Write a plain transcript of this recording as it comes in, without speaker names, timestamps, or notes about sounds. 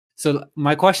So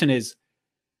my question is,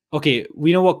 okay,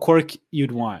 we know what quirk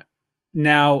you'd want.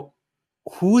 Now,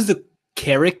 who's the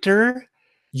character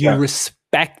you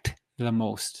respect the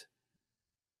most?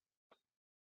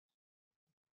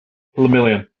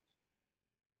 Lemillion.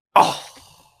 Oh,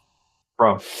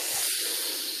 bro.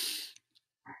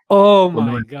 Oh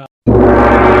my God.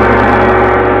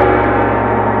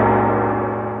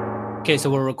 Okay, so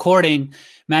we're recording.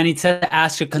 Manny said to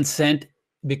ask your consent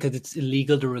because it's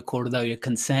illegal to record without your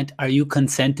consent. Are you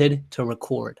consented to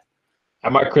record?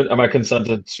 Am I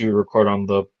consented to record on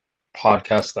the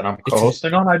podcast that I'm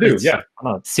co-hosting on? I do. Yeah.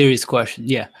 Serious question.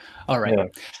 Yeah. All right. Yeah,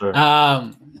 sure.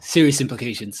 Serious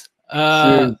implications.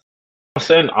 I'm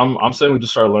saying we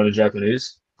just start learning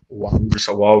Japanese I'm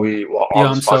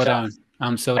so down.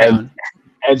 I'm so down.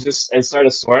 And instead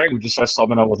of swearing, we just start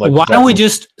summing up with like. Why don't we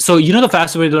just? So you know the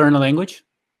fastest way to learn a language?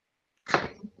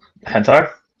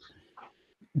 Hentai.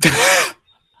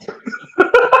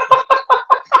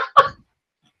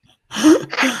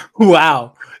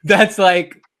 Wow, that's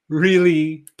like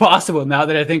really possible now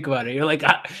that I think about it. You're like,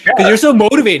 because you're so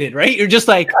motivated, right? You're just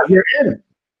like, you're in.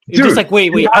 You're just like,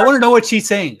 wait. I want to know what she's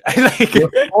saying. Like,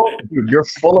 your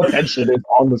full attention is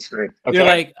on the screen. Okay? You're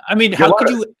like, I mean, how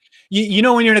could you? You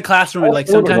know when you're in a classroom, like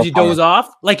sometimes you doze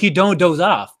off. Like you don't doze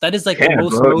off. That is like the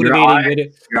most motivating way to.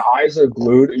 Your eyes are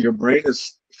glued. Your brain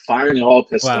is firing all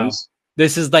pistons. Wow.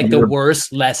 This is like the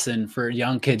worst lesson for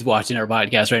young kids watching our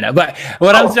podcast right now. But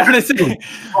what I'm trying to say,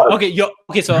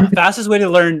 okay, so fastest way to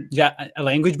learn a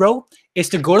language, bro, is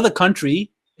to go to the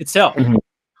country itself. Mm-hmm.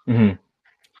 Mm-hmm.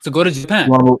 So go to Japan.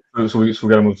 So we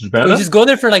gotta move to Japan. You just go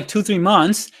there for like 2-3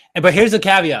 months. But here's the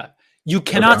caveat: you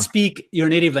cannot speak your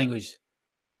native language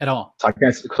at all. So I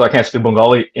can't speak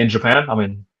Bengali in Japan. I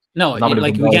mean, no,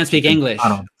 like we can't speak English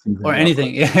or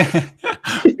anything.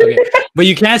 Okay. But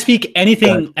you can't speak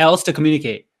anything else to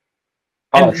communicate.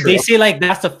 And they say like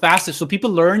that's the fastest. So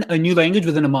people learn a new language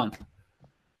within a month.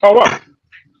 Oh wow.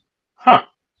 Huh.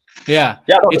 Yeah.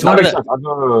 Yeah, it's one of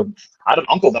the. I had an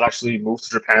uncle that actually moved to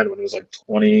Japan when he was like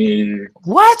 20.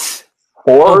 What?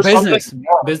 Or business. Something.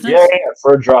 Business? Yeah,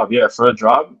 for a job. Yeah, for a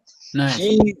job. Nice.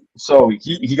 He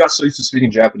got so used to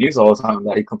speaking Japanese all the time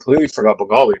that he completely forgot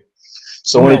Bengali.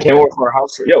 So when he came over for our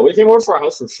house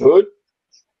for food,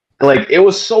 like it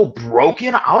was so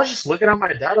broken. I was just looking at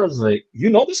my dad. I was like,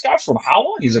 "You know this guy from how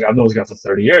long?" He's like, "I've known this guy for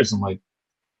 30 years." I'm like,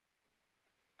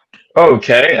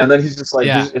 "Okay." And then he's just like,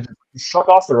 he struck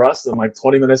off the rust, and like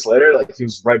 20 minutes later, like he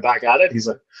was right back at it. He's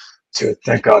like, "Dude,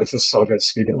 thank God, it feels so good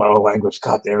speaking my own language.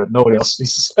 God damn it, nobody else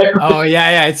speaks the same." Oh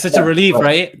yeah, it's such a relief,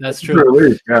 right? That's true.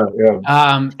 Relief.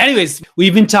 Yeah. Anyways,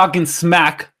 we've been talking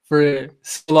smack for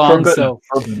so long, we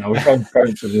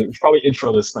probably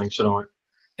intro this thing, shouldn't we?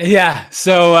 Yeah.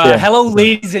 So, hello,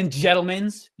 ladies and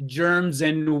gentlemen, germs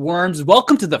and worms.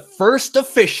 Welcome to the first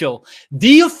official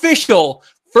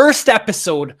first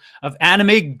episode of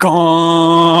Anime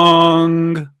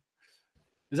Gong.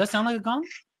 Does that sound like a gong?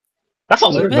 That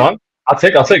sounds like a gong. I'll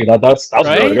take it. That was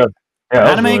really good. Yeah,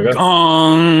 Anime really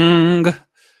Gong.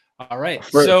 All right.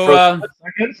 For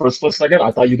a split second,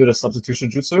 I thought you did a substitution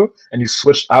jutsu and you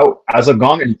switched out as a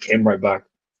gong and you came right back.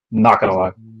 Not gonna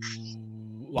lie.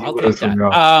 Well, I'll take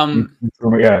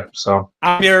that. So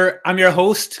I'm your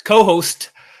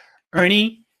co-host,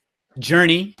 Ernie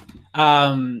Journey.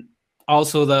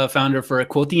 Also the founder for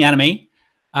Quote the Anime.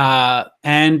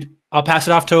 And I'll pass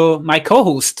it off to my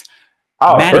co-host.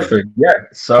 Oh, Manny. Perfect. Yeah.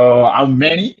 So I'm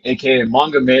Manny, aka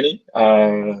Manga Manny.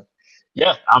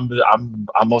 Yeah, I'm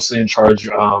mostly in charge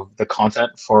of the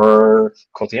content for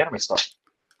Quote the Anime stuff.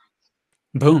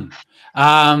 Boom.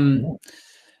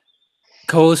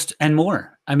 Co-host and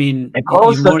more. I mean,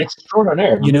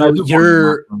 extraordinaire. You know,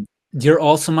 you're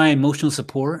also my emotional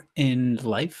support in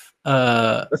life.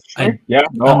 That's true.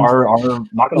 Our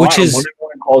not gonna which lie, is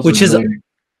really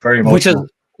very emotional.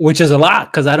 Which is a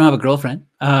lot because I don't have a girlfriend.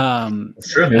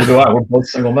 That's true. Neither do I. We're both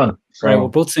single men. So. Right, we're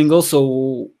both single,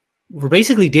 so we're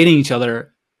basically dating each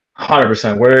other.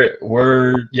 100%.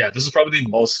 We're this is probably the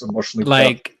most emotionally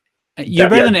like you're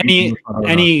better than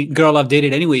any girl I've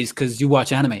dated, anyways, because you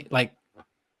watch anime. Like,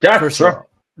 sure.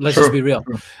 Let's just be real.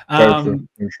 True.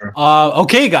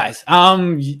 Okay, guys.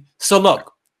 So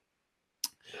look.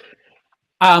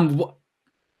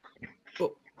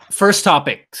 First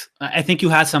topic. I think you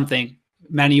had something,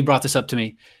 Manny. You brought this up to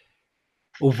me.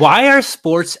 Why are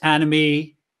sports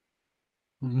anime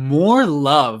more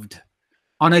loved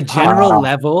on a general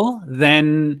level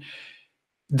than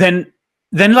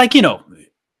like, you know,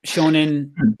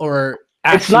 shonen or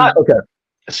action? It's not okay.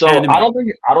 So I don't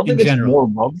think it's general. more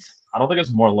loved. I don't think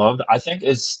it's more loved. I don't think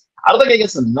it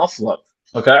gets enough love.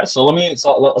 Okay, so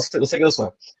let's take it this way.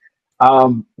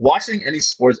 Watching any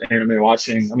sports anime, I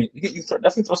mean, you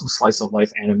definitely throw some slice of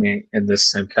life anime in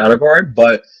this same category,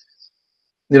 but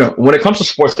when it comes to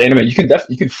sports anime, you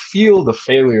can feel the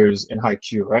failures in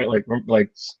Haikyuu, right? Remember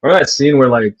that scene where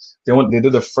like they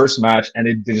did their first match and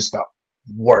they just got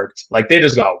worked, like they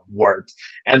just got worked,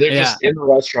 and they're just in the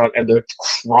restaurant and they're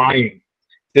crying,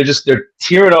 they're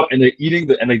tearing up and they're eating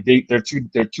they're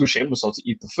too ashamed of themselves to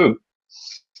eat the food.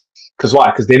 Because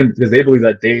why? Because they believe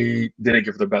that they didn't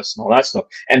give their best and all that stuff.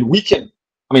 And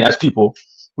as people,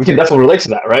 we can definitely relate to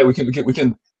that, right? We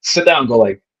can sit down and go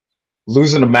like,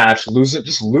 losing a match, losing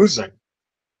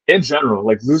in general,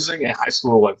 like losing in high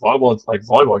school, like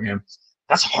volleyball game,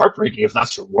 that's heartbreaking if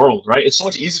that's your world, right? It's so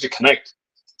much easier to connect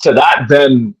to that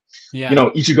than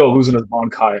Ichigo losing his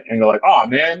Bankai, and you're like, oh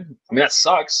man, I mean that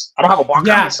sucks. I don't have a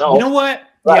Bankai myself. You know what?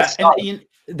 And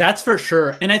that's for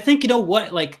sure. And I think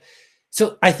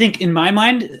so I think in my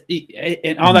mind,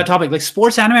 and on that topic, like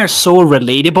sports anime are so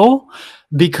relatable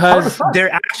because 100%.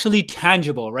 They're actually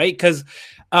tangible, right? Because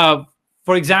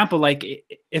for example, like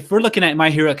if we're looking at My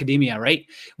Hero Academia, right?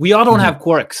 We all don't have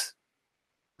quirks.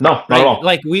 No, right? Not at all.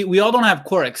 Like we all don't have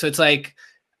quirks. So it's like,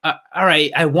 all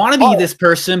right, I want to be this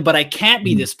person, but I can't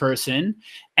be this person.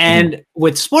 And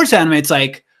with sports anime, it's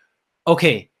like,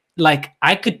 okay, like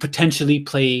I could potentially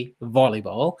play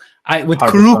volleyball. With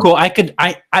 100%.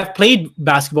 Kuruko, I've played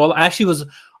basketball. I actually was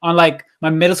on like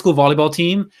my middle school volleyball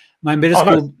team, my middle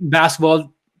school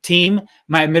basketball team,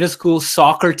 my middle school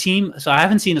soccer team. So I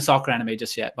haven't seen a soccer anime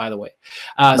just yet, by the way.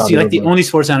 So like the only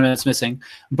sports anime that's missing.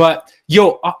 But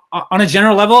on a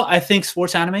general level, I think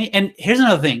sports anime. And here's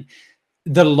another thing: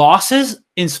 the losses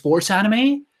in sports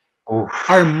anime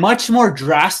are much more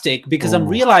drastic because I'm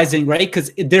realizing, right?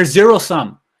 Because there's zero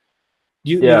sum.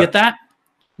 You get that?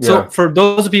 Yeah. So for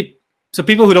those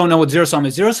people who don't know what zero sum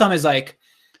is like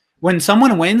when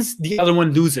someone wins, the other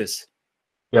one loses.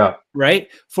 Yeah. Right.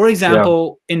 For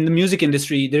example, in the music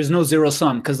industry, there's no zero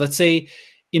sum because let's say,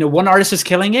 one artist is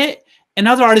killing it,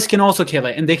 another artist can also kill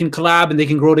it, and they can collab and they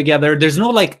can grow together. There's no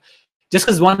like, just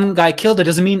because one guy killed it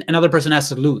doesn't mean another person has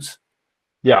to lose.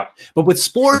 Yeah. But with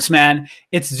sports, man,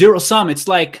 it's zero sum. It's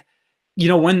like,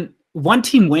 when one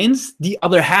team wins, the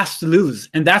other has to lose,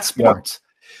 and that's sports.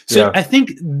 So I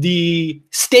think the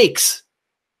stakes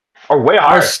are way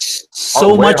higher,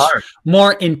 so much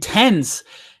more intense.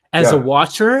 As a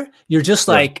watcher, you're just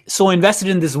like so invested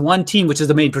in this one team, which is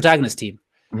the main protagonist team.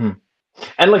 Mm-hmm.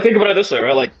 And like think about it this way,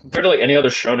 right? Like compared to like any other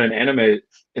shonen anime,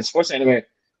 in sports anime,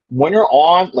 when you're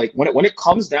on, like when it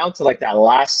comes down to like that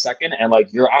last second and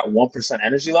like you're at 1%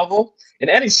 energy level, in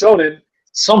any shonen,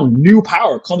 some new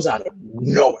power comes out of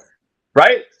nowhere,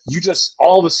 right? You just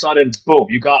all of a sudden, boom,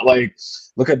 you got like,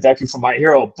 look at Deku from My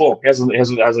Hero, boom, he has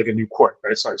like a new quirk,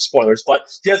 right? Sorry, spoilers, but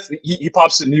he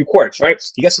pops in new quirks, right?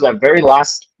 He gets to that very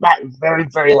last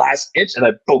inch, and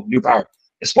then boom, new power.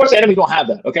 In sports anime, you don't have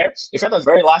that, okay? If you're at the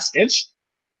very last inch,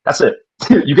 that's it.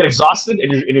 You get exhausted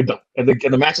and you're done, and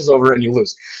the match is over and you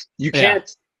lose. You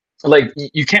can't like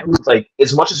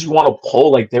as much as you want to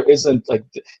pull, like there isn't like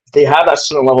they have that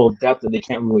certain level of depth that they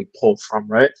can't really pull from,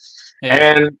 right?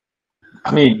 And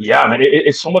I mean,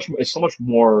 it's so much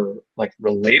more like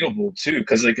relatable too,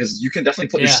 because you can definitely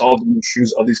put yourself in the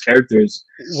shoes of these characters.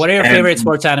 What are your favorite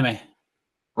sports anime?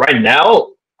 Right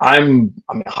now, I'm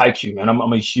Haikyuu, man. I'm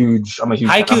a huge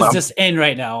Haikyuu is just in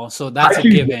right now, so that's a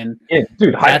given. Yeah,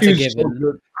 dude, that's a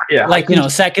given. So like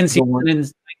second season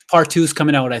and part 2 is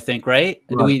coming out, I think, right?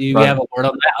 Do we have a word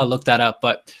on that? I'll look that up.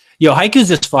 But Haikyuu's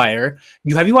just fire.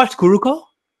 Have you watched Kuruko?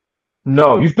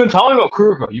 No, you've been telling me about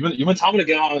Kuruko. You've been telling me to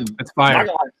get on. It's fire.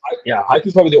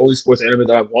 Haikyuu's probably the only sports anime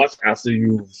that I've watched after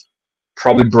you've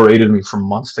probably berated me for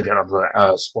months to get on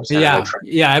the sports anime train.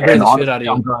 Yeah, I berated the shit out of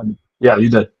you. Yeah, you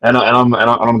did, and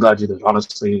I'm glad you did.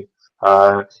 Honestly,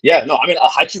 I mean,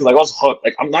 Haikyuu, like I was hooked.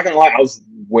 Like I'm not gonna lie, I was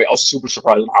super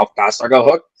surprised how fast I got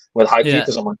hooked with Haikyuu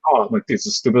because I'm like, this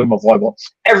is stupid. I'm a volleyball.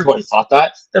 Everybody thought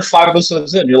that. They're 5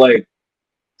 episodes in. You're like,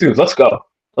 dude, let's go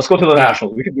to the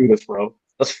nationals. We can do this, bro.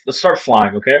 Let's start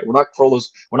flying, okay? We're not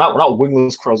crowless. We're not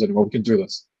wingless crows anymore. We can do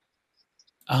this.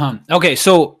 Okay,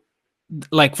 so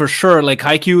like for sure, like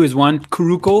Haikyuu is one.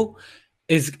 Kuruko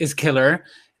is killer.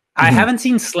 I haven't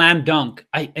seen Slam Dunk.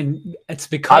 And it's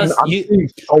because I'm seeing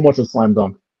so much of Slam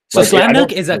Dunk. So like, Slam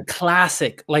Dunk is a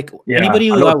classic. Like anybody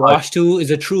who I watch to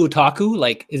is a true otaku,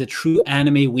 like is a true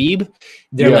anime weeb.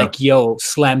 They're like, yo,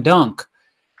 Slam Dunk.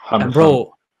 100%. And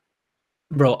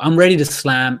bro, I'm ready to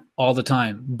slam all the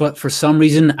time, but for some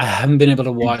reason I haven't been able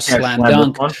to watch Slam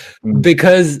Dunk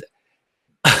because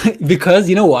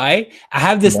you know why? I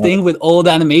have this thing with old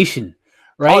animation,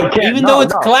 right? Even though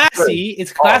it's classy,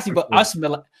 but us,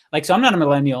 like, so I'm not a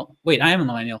millennial. Wait, I am a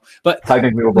millennial, but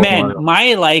man,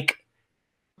 my like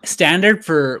standard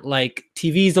for like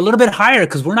TV is a little bit higher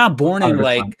because we're not born in 100%,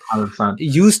 like 100%.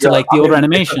 used to like the older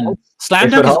animation. Slam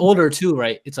Dunk is older too,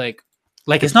 right? It's like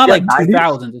it's not like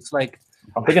 2000s. It's like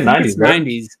I'm thinking 90s.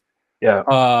 90s. Yeah.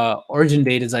 Origin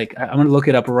date is like I'm gonna look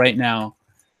it up right now.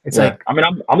 It's like I mean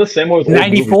I'm the same way with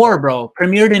 94, bro.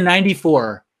 Premiered in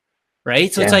 94,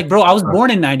 right? So it's like, bro, I was born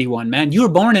in 91, man. You were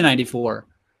born in 94.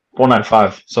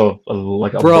 495. So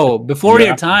like bro, before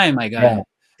your time, my guy. Yeah.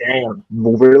 Damn,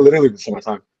 we're literally before my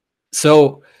time.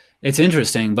 So it's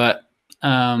interesting, but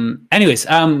anyways,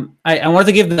 I wanted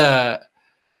to give the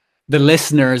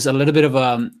listeners a little bit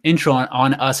of intro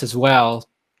on us as well.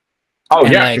 Oh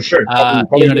and for sure. You know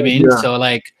what I mean? Yeah. So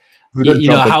like, you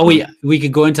know how we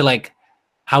could go into like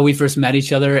how we first met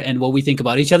each other and what we think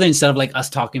about each other instead of like us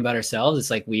talking about ourselves. It's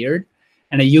like weird.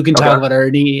 And then you can talk about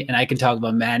Ernie and I can talk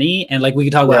about Manny and like we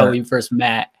can talk about how we first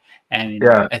met. And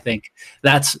I think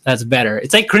that's better.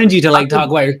 It's like cringy to like talk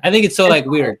about. I think it's so like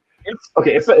weird.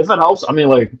 If it helps, I mean,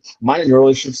 like mine and your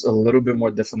relationship's a little bit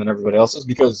more different than everybody else's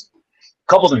because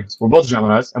a couple things. We're both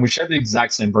Geminis and we share the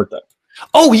exact same birthday.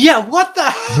 Oh yeah, what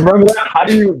the? Remember that? How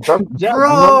do you,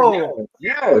 bro?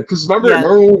 Yeah, because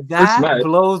remember that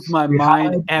blows my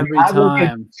mind every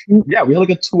time. We had like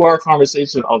a 2-hour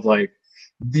conversation of like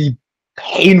the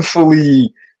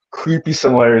painfully creepy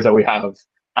similarities that we have.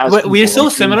 We are so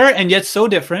similar and yet so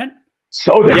different.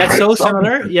 Yet so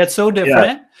similar, yet so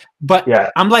different. Yeah. But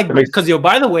I'm like, because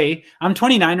by the way, I'm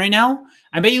 29 right now.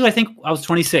 I bet you I think I was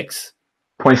 26.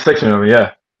 26,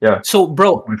 yeah. So,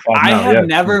 bro, I have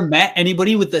never met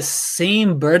anybody with the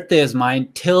same birthday as mine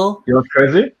till. You know what's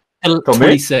crazy? Till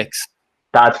 26.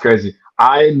 That's crazy.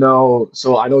 I know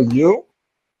you.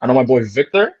 I know my boy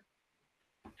Victor,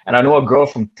 and I know a girl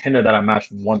from Tinder that I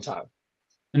matched one time.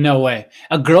 No way.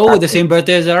 A girl with the same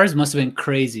birthday as ours must have been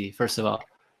crazy, first of all.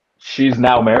 She's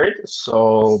now married,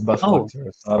 so best of luck to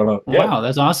her. So I don't know. Wow,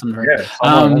 that's awesome. Yeah,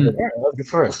 that's good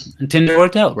for her. And Tinder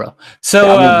worked out, bro.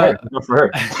 So good for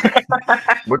her.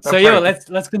 So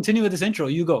let's continue with this intro.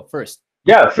 You go first.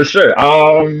 Yeah, for sure.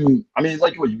 I mean,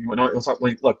 like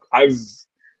look, I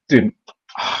spend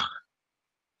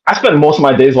most of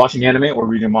my days watching anime or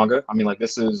reading manga. I mean, like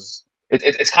this is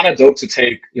it's kind of dope to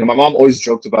take. You know, my mom always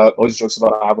jokes about I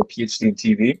have a PhD in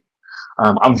TV.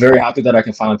 I'm very happy that I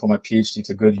can finally put my PhD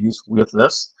to good use with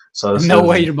this. So no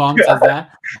way your mom says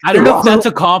that. I don't know if that's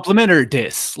a compliment or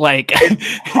diss. Like,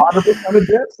 100% a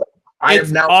diss.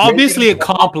 It's obviously a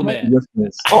compliment.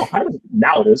 Oh,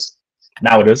 now it is. You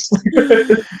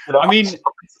know? I mean,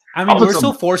 we're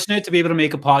so fortunate to be able to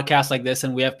make a podcast like this,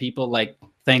 and we have people like,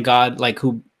 thank God, like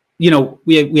who. You know,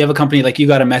 we have a company like you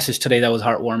got a message today that was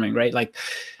heartwarming, right? Like,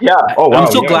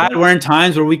 I'm so glad we're in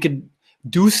times where we could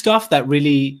do stuff that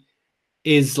really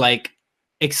is like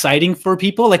exciting for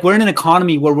people. Like we're in an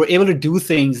economy where we're able to do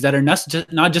things that are not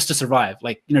just to survive.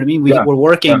 Like, you know what I mean? We're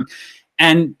working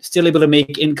and still able to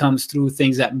make incomes through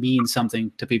things that mean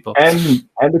something to people. And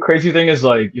the crazy thing is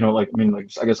like, you know, like, I mean, like,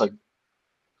 I guess like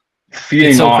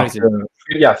feeding off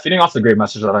the great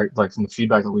message that I like from the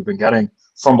feedback that we've been getting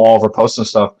from all of our posts and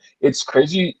stuff. It's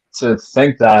crazy to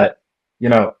think that, you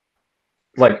know,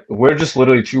 like we're just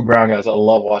literally two brown guys that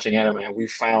love watching anime, and we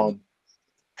found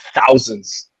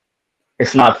thousands,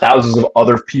 if not thousands, of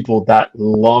other people that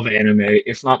love anime,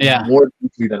 if not more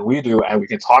deeply than we do, and we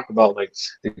can talk about like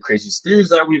the craziest theories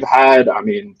that we've had. I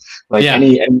mean, like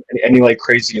any like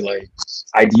crazy like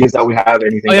ideas that we have,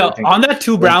 anything. On that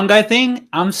two brown guy thing,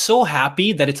 I'm so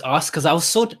happy that it's us because I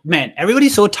was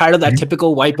everybody's so tired of that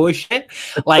typical white boy shit.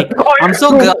 Like, I'm so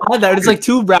glad that it's like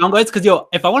two brown guys because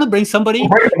if I want to bring somebody,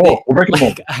 we'll break them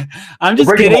all. I'm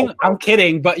just kidding. I'm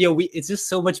kidding, but it's just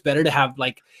so much better to have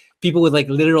like people with like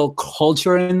literal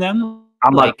culture in them.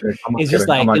 It's just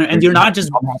like, you know, and you're not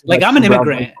just like, I'm an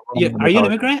immigrant. Are you an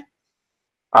immigrant?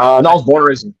 No, I was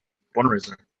born and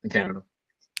raised in Canada.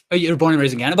 Oh, you're born and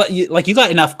raised in Canada, but you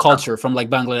got enough culture from like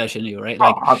Bangladesh in you, right?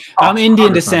 Like I'm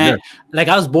Indian descent. Like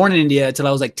I was born in India till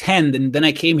I was like 10, and then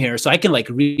I came here, so I can like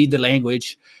read the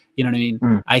language. You know what I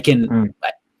mean? I can,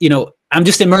 you know, I'm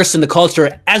just immersed in the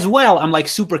culture as well. I'm like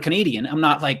super Canadian. I'm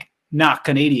not like not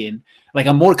Canadian. Like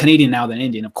I'm more Canadian now than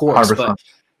Indian, of course, 100%. But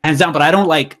hands down. But I don't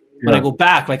like when I go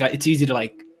back. Like it's easy to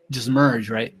like just merge,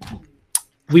 right?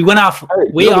 We went off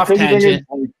off tangent.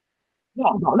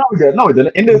 No, we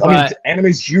didn't. India, I mean, anime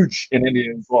is huge in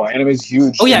India as well. Anime is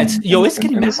huge. Oh yeah, it's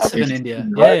getting massive in India.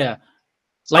 Right? Yeah.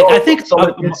 Like I think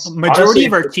a majority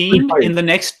of our team in the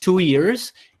next 2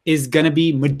 years is gonna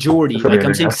be majority. Like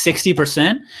I'm saying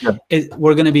 60%.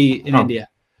 We're gonna be in India.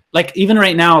 Like even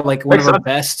right now, like one of our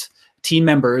best team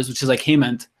members, which is like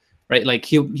Hemant, right? Like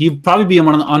he'll probably be on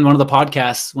one of the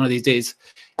podcasts one of these days.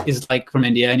 Is like from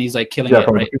India and he's like killing it,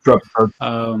 right?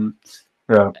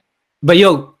 Yeah. But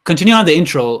yo, continue on the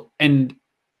intro and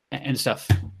stuff.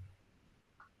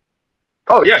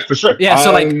 Oh yeah, for sure. Yeah,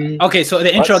 so okay, so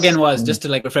the intro again was just to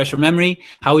like refresh your memory,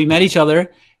 how we met each other,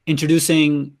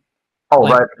 introducing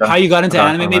how you got into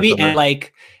anime maybe, and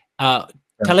like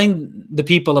telling the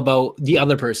people about the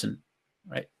other person,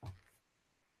 right?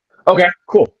 Okay,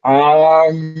 cool.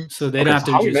 So they don't have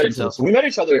to introduce themselves. So we met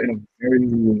each other in a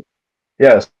very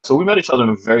we met each other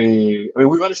we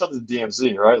met each other at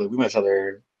DMZ, right? Like we met each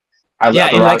other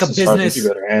in like a business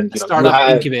incubator and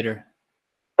startup incubator.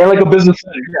 And like a business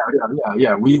setting.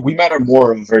 Yeah. We met in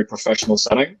more of a very professional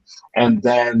setting. And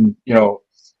then, it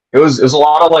was a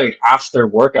lot of like after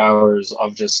work hours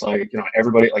of just like,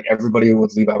 everybody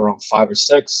would leave at around 5 or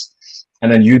 6.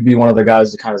 And then you'd be one of the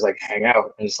guys to kind of like hang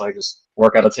out and just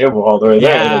work at a table all the way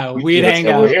there. Yeah, like, we'd hang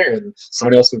out here and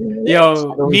somebody else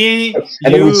would be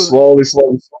then we slowly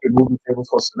move the tables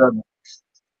close to them.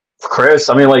 Chris,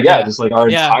 I mean, just like our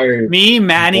entire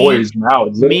Manny, boys now.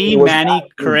 Manny,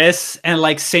 Chris, and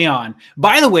like Seon.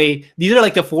 By the way, these are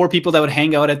like the 4 people that would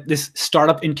hang out at this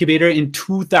startup incubator in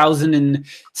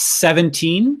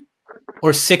 2017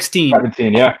 or 16.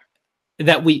 17, yeah.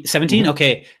 17?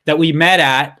 Okay. That we met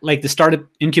at like the startup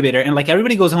incubator, and like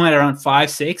everybody goes home at around 5,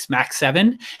 6, max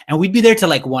 7, and we'd be there till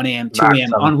like 1 a.m., 2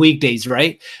 a.m. on weekdays,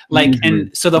 right? Like,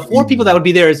 and so the 4 people that would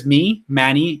be there is me,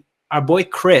 Manny, our boy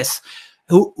Chris,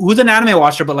 who's an anime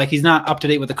watcher, but like he's not up to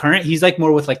date with the current. He's like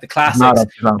more with like the classics.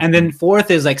 And then 4th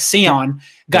is like Seon.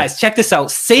 Guys, check this out.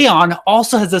 Seon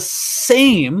also has the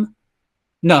same.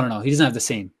 No, he doesn't have the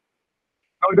same.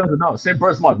 No, he doesn't. No, same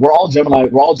birth month. We're all Gemini.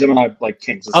 Like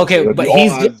kings. Okay, but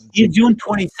he's June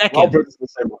 22nd.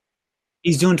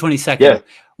 He's June 22nd. Yeah.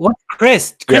 What?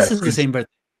 Chris is the same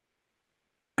birthday.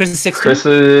 Chris is 16? Chris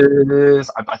is,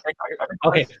 I think.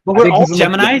 Okay, but we're all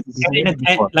Geminis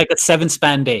like a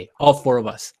 7-span day, all 4 of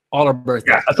us, all our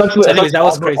birthdays. Yeah, essentially. So anyways, that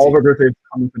was crazy. All of our birthdays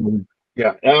coming from the week.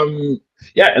 Yeah. And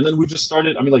then we just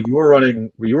started. I mean, like you were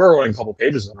running a couple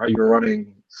pages, right? You were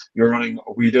running.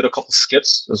 We did a couple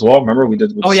skits as well. Remember we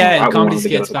did? Comedy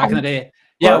skits back in the day.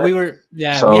 Yeah, we were.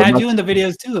 Yeah, so we had you in the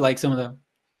videos too, like some of them.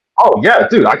 Oh yeah,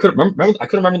 dude! I couldn't remember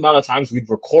the amount of times we'd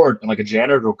record and like a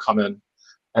janitor would come in,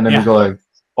 and then we'd go like,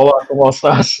 "Hola, ¿cómo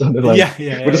estás?" And then like,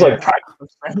 we're just like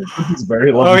practice. It's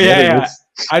very long. Oh yeah.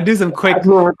 I do some quick.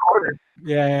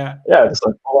 Yeah. Just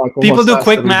like, people do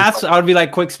quick maths. I would be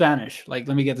like quick Spanish. Like,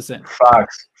 let me get this in.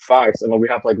 Facts. And then we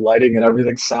have like lighting and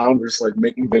everything, sound. We're just like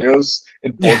making videos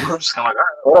in boardrooms. Kind of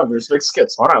like, all right, whatever. Just make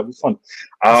skits. Why not? It'll be fun.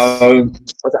 How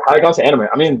I got to anime.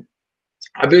 I mean,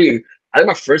 I think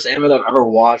my first anime that I've ever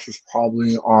watched was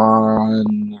probably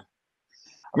on.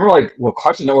 I remember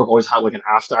Cartoon Network always had like an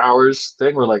after hours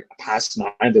thing where like past 9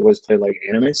 they always play like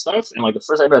anime stuff, and like the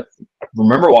first anime I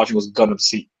remember watching was Gundam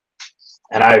Seed.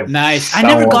 And I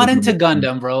never got into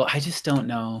Gundam, bro. I just don't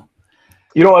know.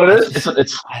 You know what it is?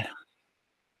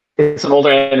 It's an older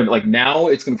anime. Like now,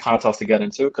 it's gonna be kind of tough to get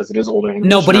into because it is older.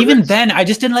 No, but even then, I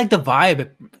just didn't like the vibe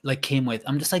it like came with.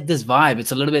 I'm just like, this vibe.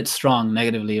 It's a little bit strong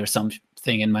negatively or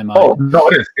something in my mind. Oh no,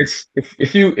 it is. It's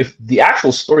if the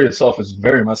actual story itself is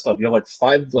very messed up. You have like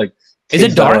 5 like. Is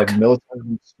it dark? Like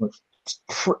military.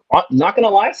 Not gonna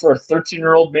lie, for a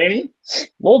 13-year-old Manny, a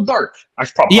little dark. I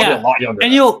should probably a lot younger.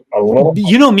 And you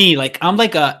know me, like I'm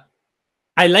like I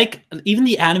like even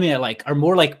the anime I like are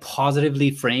more like positively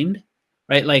framed,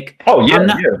 right? Like I'm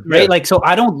not, right? Like so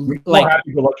I don't like.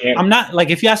 I'm not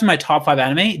like if you ask me my top 5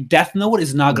 anime, Death Note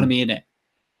is not gonna be in it.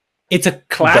 It's a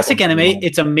classic anime.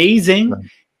 It's amazing.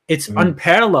 It's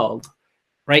unparalleled,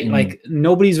 right? Like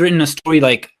nobody's written a story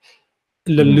like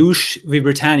Lelouch v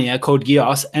Britannia, Code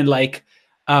Geass, and like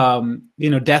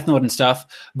Death Note and stuff.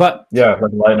 But like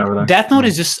light and everything. Death Note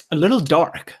is just a little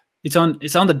dark. It's on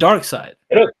the dark side.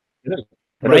 It is.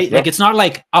 Right? Like it's not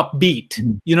like upbeat.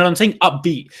 You know what I'm saying?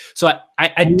 Upbeat. So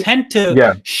I tend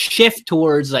to shift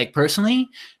towards like personally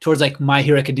towards like My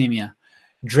Hero Academia,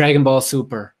 Dragon Ball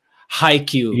Super,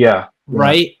 Haikyuu. Yeah.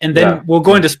 Right? And then we'll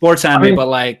go into sports anime, but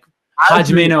like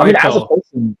Hajime no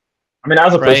Ippo.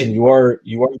 As a person, you are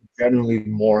generally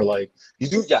more like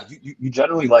you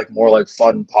generally like more like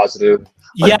fun, positive,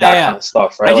 like that kind of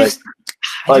stuff, right?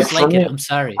 I just like it. I'm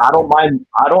sorry. I don't mind.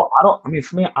 I mean,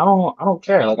 for me, I don't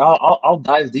care. Like, I'll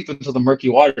dive deep into the murky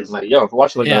waters. Like, yo, if you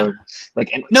watch but I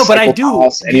do.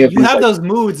 You have those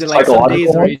moods and like some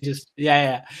days where you just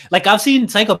Like I've seen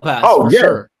Psycho-Pass for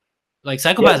sure. Like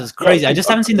Psycho-Pass is crazy. I just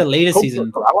haven't seen the latest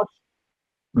season.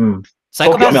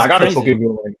 Psycho-Pass. I got a Tokyo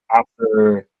Ghoul like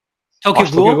after. Tokyo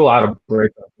Ghoul out of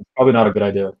breakup. It's probably not a good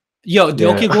idea. Yo,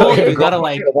 Tokyo Ghoul, you gotta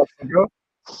like.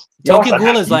 Tokyo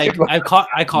Ghoul is like I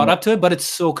caught up to it, but it's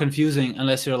so confusing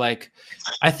unless you're like.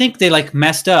 I think they like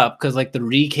messed up because like the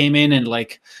Re came in and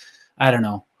like I don't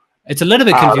know. It's a little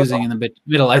bit confusing in the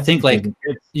middle. I think like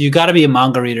you got to be a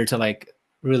manga reader to like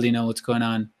really know what's going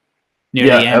on near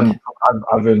the end.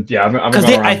 Because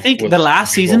I think the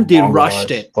last season they rushed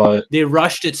it, but they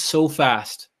rushed it so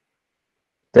fast.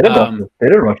 They didn't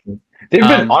rush it. They've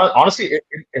been honestly,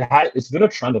 it's been a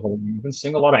trend of you've been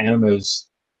seeing a lot of animes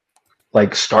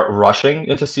like start rushing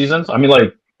into seasons. I mean,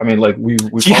 we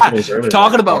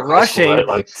talking about rushing. Right?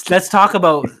 Like, let's talk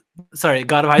about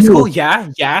God of High School. Yeah,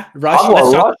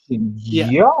 rushing.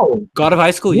 God of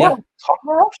High School. Yeah, talk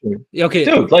about rushing. Okay,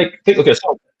 dude.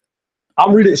 So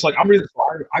I'm reading. It's like I'm reading.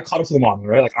 I caught up to the manga,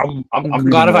 right? Like I'm reading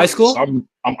God of High School. So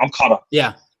I'm caught up.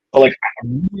 Yeah, but like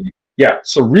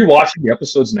so rewatching the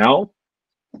episodes now,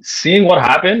 seeing what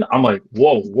happened, I'm like,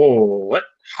 whoa, what?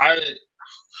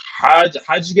 How'd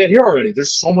you get here already?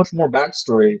 There's so much more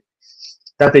backstory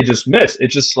that they just missed.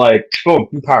 It's just like boom,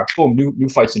 new power, boom, new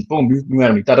fight scene, boom, new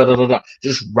enemy,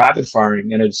 just rapid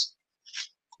firing, and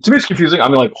to me it's confusing. I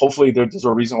mean, like hopefully there's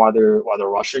a reason why they're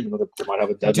rushing. You know, they might have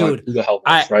a deadline. Dude, who the hell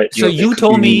knows, right? So you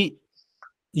told me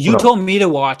to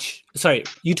watch. Sorry,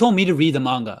 you told me to read the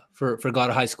manga for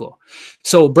God of High School.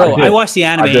 So, bro, I watched the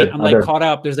anime. I'm like caught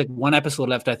up. There's like one episode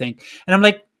left, I think, and I'm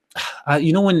like,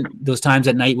 you know, when those times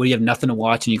at night where you have nothing to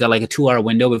watch and you got like a 2-hour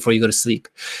window before you go to sleep.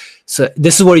 So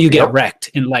this is where you get wrecked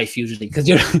in life usually because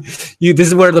this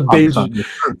is where the binge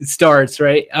starts,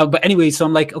 right? But anyway, so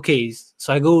I'm like, okay,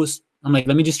 so I'm like,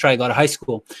 let me just try God of High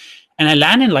School, and I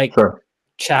land in like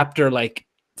chapter like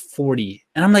 40,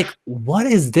 and I'm like, what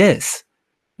is this?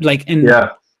 Like,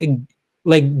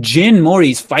 like Jin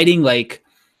Mori's fighting like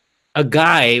a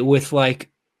guy with like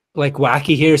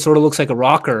wacky hair, sort of looks like a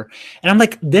rocker, and I'm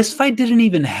like, this fight didn't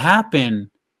even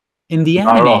happen in the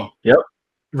anime.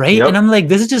 Right? Yep. And I'm like,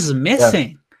 this is just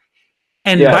missing.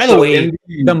 And by the way,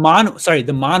 the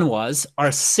manhwas are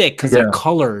sick because they're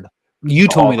colored. You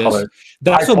told me this. Colored.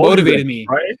 That's what motivated me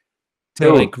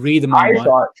to like read the manhwa. I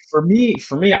thought for me,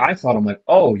 I thought I'm like,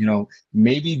 oh, you know,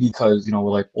 maybe because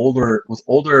with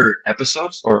older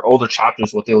episodes or older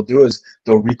chapters, what they'll do is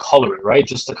they'll recolor it, right?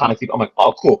 Just to kind of keep. I'm like,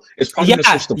 oh, cool. It's probably gonna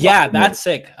switch the that's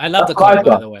sick. I love the color,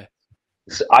 by the way.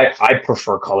 I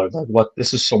prefer color. Like,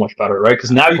 this is so much better, right?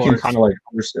 Because now you can kind of like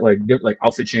understand, like get like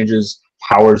outfit changes,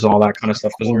 powers, and all that kind of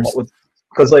stuff.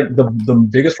 Because like the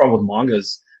biggest problem with manga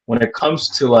is when it comes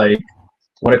to like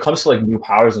new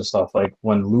powers and stuff. Like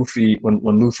when Luffy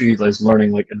is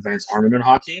learning like advanced armament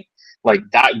hockey, like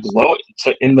that glow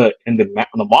in the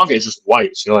manga is just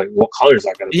white. So you're like, what color is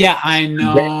that gonna be? Yeah, I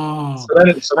know.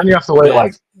 So then you have to wait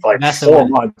like 4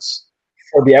 months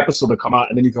for the episode to come out,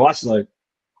 and then you can watch it like,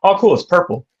 oh, cool, it's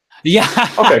purple. Yeah.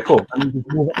 Okay, cool.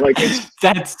 Like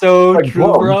that's so like, true,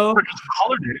 bro.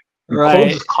 Colored it.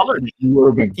 Right. Colored it.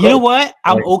 You know what?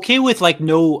 I'm okay with like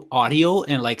no audio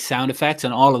and like sound effects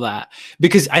and all of that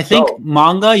because I think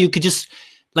manga you could just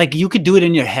like you could do it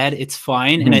in your head. It's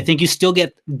fine, and I think you still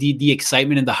get the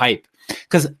excitement and the hype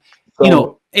because you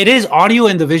know it is audio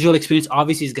and the visual experience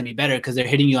obviously is going to be better because they're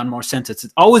hitting you on more senses.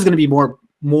 It's always going to be more.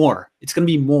 It's going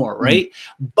to be more, right?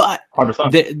 But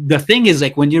the thing is,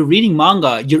 like, when you're reading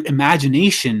manga, your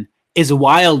imagination is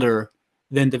wilder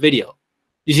than the video.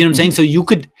 You see what I'm saying? So you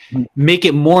could make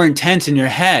it more intense in your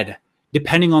head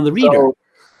depending on the reader.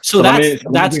 So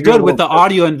that's good with the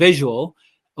audio and visual.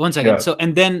 One second. Yeah. So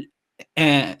and then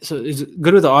so it's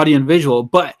good with the audio and visual,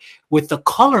 but with the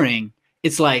coloring,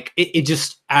 it's like it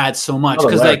just adds so much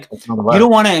because like you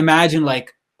don't want to imagine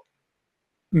like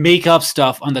make up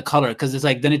stuff on the color because it's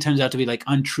like then it turns out to be like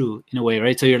untrue in a way,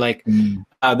 right? So you're like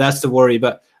that's the worry.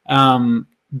 But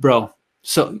bro,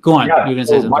 so go on. Yeah, you're gonna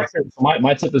say something.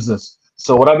 My tip is this.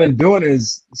 So what I've been doing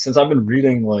is since I've been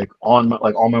reading like on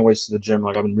my ways to the gym,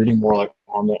 like I've been reading more like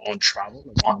on travel,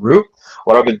 like en route.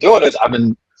 What I've been doing is I've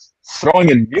been throwing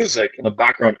in music in the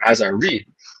background as I read.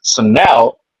 So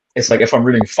now it's like if I'm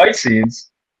reading fight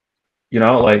scenes,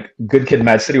 like Good Kid,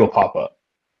 Mad City will pop up.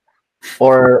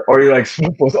 Or you're like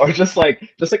or just like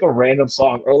a random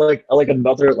song or like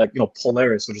another like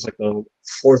Polaris, which is like the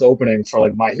 4th opening for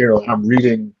like My Hero, and I'm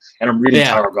reading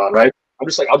Tower of God, right?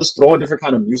 I'll just throw in different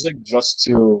kind of music just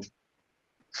to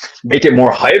make it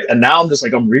more hype. And now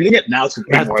I'm reading it now.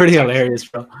 That's pretty hilarious,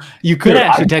 bro. You could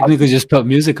actually technically just put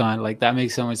music on. Like that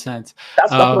makes so much sense.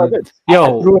 That's what I did.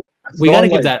 We gotta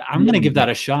give that. I'm gonna give that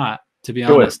a shot. To be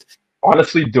honest,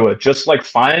 honestly, do it. Just like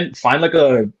find like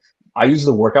I use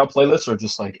the workout playlist or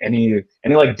just like any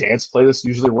like dance playlist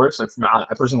usually works. Like for me, I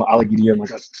personally like EDM.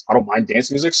 Like I don't mind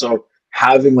dance music, so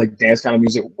having like dance kind of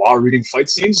music while reading fight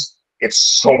scenes,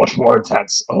 it's so much more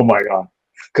intense. Oh my god!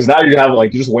 Because now you have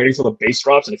like you're just waiting till the bass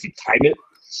drops, and if you time it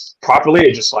properly,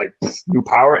 it just like new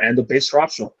power and the bass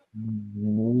drops. So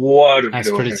what? That's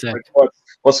pretty sick.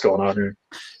 What's going on here?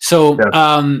 So,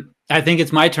 I think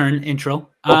it's my turn. Intro.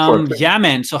 Yeah,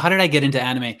 man. So, how did I get into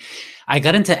anime? I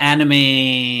got into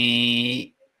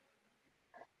anime.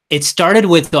 It started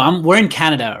with we're in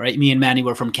Canada, right? Me and Manny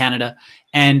were from Canada,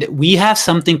 and we have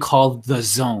something called The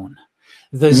Zone.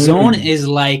 The Zone is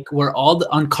like we're all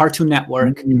on Cartoon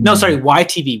Network. No, sorry,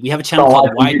 YTV. We have a channel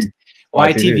called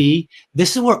YTV.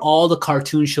 This is where all the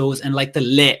cartoon shows and like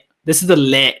this is the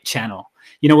lit channel.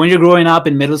 You know, when you're growing up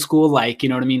in middle school, like, you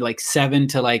know what I mean? Like 7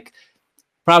 to like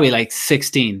probably like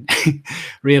 16,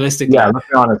 realistically. Yeah, let's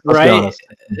be honest. Right?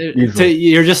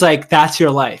 You're just like, that's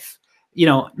your life. You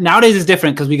know, nowadays it's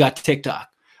different because we got TikTok.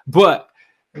 But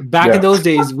back in those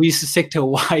days, we used to stick to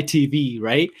YTV,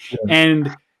 right? Yeah.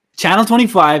 And Channel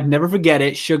 25, never forget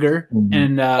it, Sugar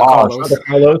and Carlos.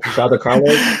 Shout out to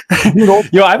Carlos.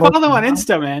 Yo, I follow them on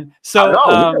Insta, man. So,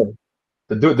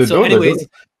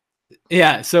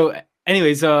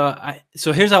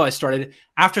 so here's how I started.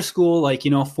 After school, like,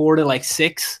 you know, 4 to like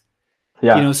 6, you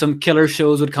know, some killer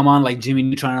shows would come on, like Jimmy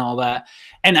Neutron and all that.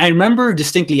 And I remember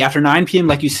distinctly after 9 p.m.,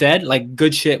 like you said, like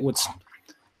good shit would.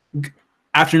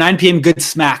 After 9 p.m., good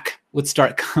smack would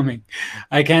start coming.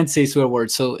 I can't say swear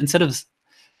words, so instead of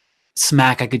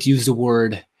smack, I could use the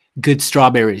word good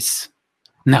strawberries.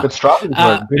 No, good strawberries.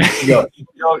 You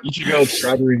should go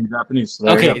strawberry in Japanese. So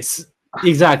okay,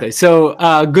 exactly. So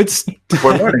good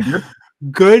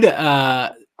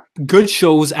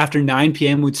shows after 9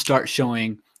 p.m. would start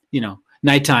showing. You know,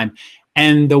 nighttime.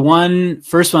 And the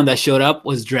first one that showed up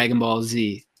was Dragon Ball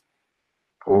Z.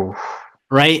 Oof.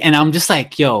 Right? And I'm just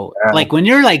like, yo, like when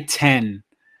you're like 10,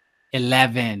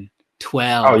 11,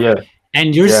 12,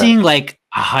 and you're seeing like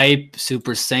a hype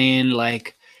Super Saiyan,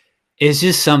 like it's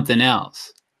just something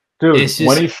else. Dude,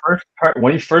 when he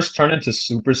first turned into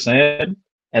Super Saiyan,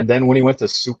 and then when he went to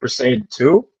Super Saiyan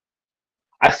 2,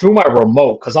 I threw my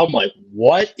remote because I'm like,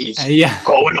 what is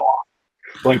going on?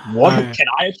 Like, what can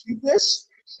I achieve this?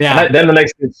 Yeah. And then the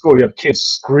next day at school, you have kids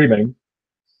screaming,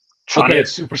 trying to get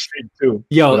Super Saiyan 2.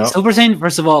 Yo, you know? Super Saiyan,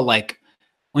 first of all, like,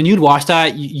 when you'd watch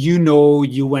that,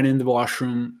 you went in the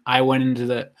washroom. I went into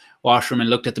the washroom and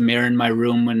looked at the mirror in my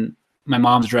room when my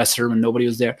mom's dresser when nobody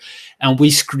was there. And we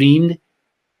screamed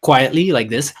quietly like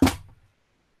this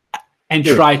and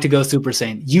tried to go Super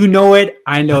Saiyan. You know it.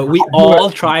 I know it. We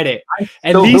all tried it.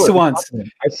 At least once.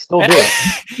 I still do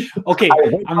it. Okay.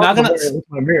 I'm not going to.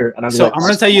 I'm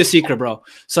going to tell you a secret, bro.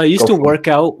 So I used to work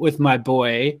out with my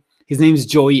boy. His name's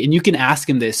Joey. And you can ask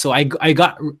him this. So I really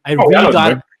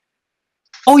got.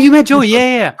 Oh, you met Joey?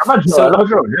 Yeah. I met Joey. I love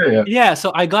Joey. Yeah.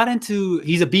 So I got into.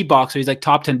 He's a beatboxer. He's like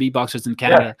top 10 beatboxers in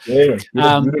Canada.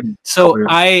 So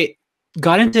I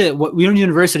got into what we were in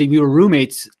university. We were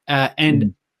roommates,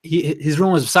 and his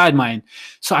room was beside mine.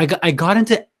 So I got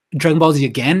into Dragon Ball Z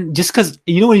again just because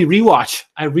when you rewatch,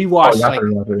 I rewatched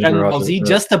Dragon Ball Z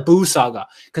just the Buu saga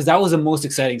because that was the most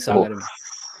exciting saga to me.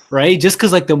 Right? Just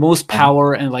because like the most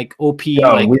power and like OP we need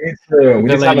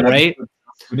to have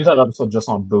an episode just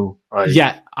on Buu. Right?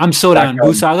 Yeah, I'm so down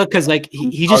Buu saga because like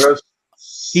he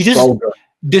just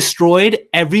destroyed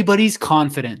everybody's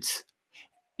confidence.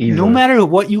 Easily. No matter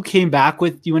what you came back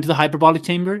with, you went to the hyperbolic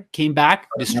chamber, came back,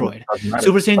 destroyed.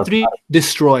 Super Saiyan 3,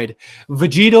 destroyed.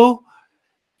 Vegito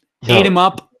ate him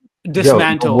up,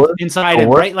 dismantled inside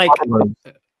him, right? Like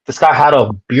this guy had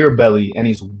a beer belly and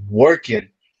he's working.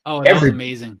 Oh, that was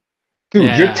amazing.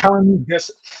 Dude, you're telling me this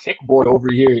thick boy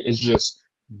over here is just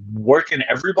working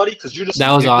everybody because you're just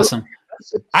that was awesome.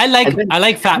 I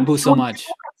like Fat Buu so much.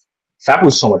 Fat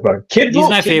Boo's so much better. He's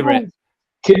my favorite.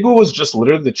 Kid Buu was just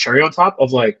literally the cherry on top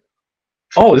of like,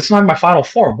 oh, this is not my final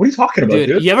form. What are you talking about,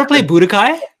 dude? You ever play Budokai?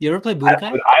 I played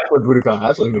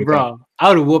Budokai. Bro, I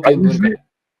would whoop you in Budokai.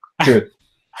 Dude.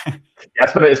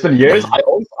 It's been years. I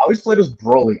always played as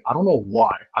Broly. I don't know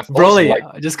why.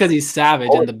 Broly, just because he's savage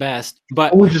and the best.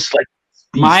 But just like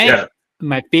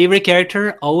my favorite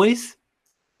character always,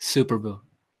 Super Buu.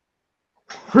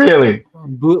 Really?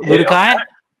 Budokai?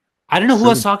 I don't know who I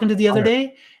was talking to the other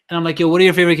day. And I'm like, yo, what are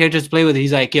your favorite characters to play with?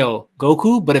 He's like, yo,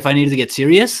 Goku. But if I needed to get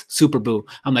serious, Super Buu.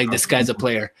 I'm like, this guy's a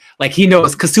player. Like, he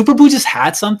knows. Because Super Buu just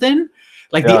had something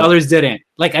like the others didn't.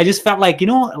 Like, I just felt like,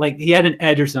 like he had an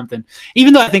edge or something.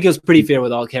 Even though I think it was pretty fair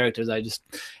with all characters.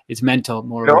 It's mental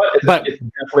more. But it's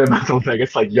definitely a mental thing.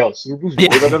 It's like, yo, Super Boo's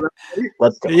better than everybody.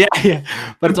 Let's go. Yeah.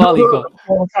 But it's all ego.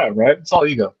 All the time, right? It's all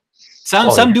ego.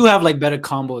 Some do have like better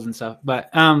combos and stuff. But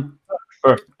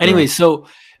anyway, so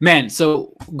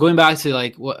going back to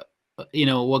like what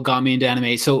got me into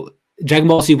anime. So Dragon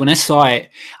Ball Z, when I saw it,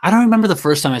 I don't remember the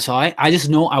first time I saw it. I just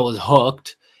know I was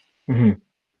hooked. Mm-hmm.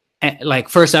 And, like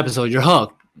first episode, you're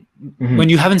hooked. Mm-hmm. When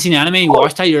you haven't seen anime, you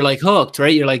watch that, you're like hooked,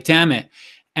 right? You're like, damn it.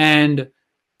 And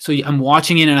So I'm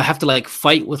watching it, and I have to like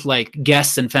fight with like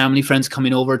guests and family friends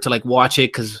coming over to like watch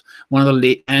it because one of the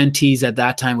late aunties at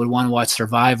that time would want to watch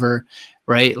Survivor,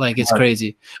 right? Like it's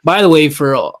crazy. By the way,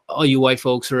 for all you white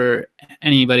folks or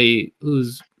anybody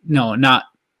who's not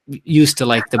used to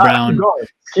like the brown.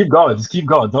 Keep going. Just keep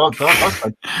going. Don't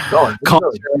going.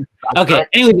 Culture. Okay.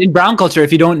 Anyway, in brown culture,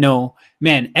 if you don't know,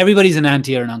 man, everybody's an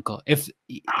auntie or an uncle. If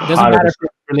it doesn't matter if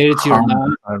it's related to your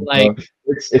mom, like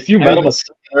if you met them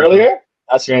earlier,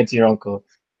 that's your auntie or uncle.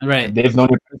 Right. They've known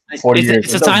you for 40 years.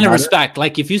 It's a sign of respect.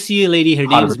 Like if you see a lady, her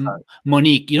name is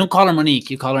Monique, you don't call her Monique,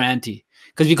 you call her auntie.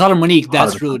 Because if you call her Monique,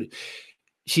 that's 100%. Rude.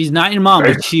 She's not your mom,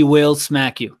 but she will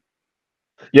smack you.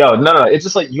 Yo, no. It's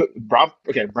just like brown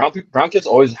kids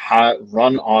always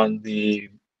run on the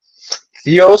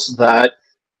theos that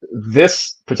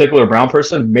this particular brown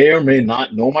person may or may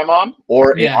not know my mom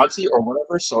or an auntie or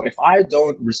whatever. So if I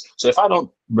don't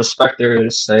respect her,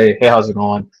 just say, hey, how's it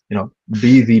going? You know,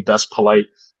 be the best polite,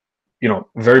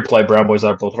 very polite brown boys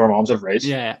that both of our moms have raised.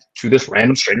 Yeah. To this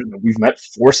random stranger that we've met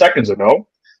 4 seconds ago,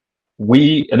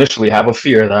 we initially have a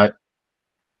fear that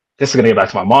this is gonna get back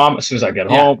to my mom as soon as I get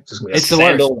home. It's the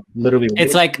worst. Literally,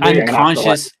 it's like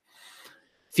unconscious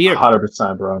fear.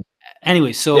 100%, bro.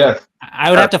 Anyway, so I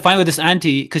would have to find with this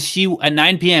auntie because she at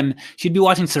 9 p.m. she'd be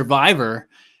watching Survivor,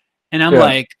 and I'm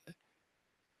like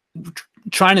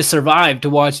trying to survive to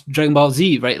watch Dragon Ball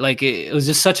Z, right? Like it was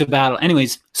just such a battle.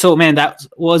 Anyways, so man, that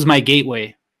was my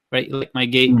gateway, right? Like my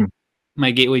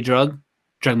gateway drug,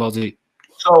 Dragon Ball Z.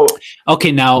 So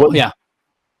okay, now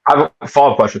I have a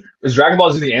follow-up question. Is Dragon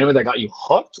Ball Z the anime that got you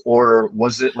hooked, or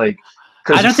was it like?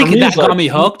 I don't think that got me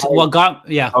hooked. What got?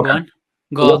 Yeah, okay.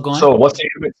 Go on. So what's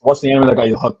the anime that got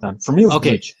you hooked then? For me, it was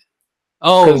Bleach.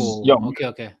 Oh,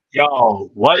 okay.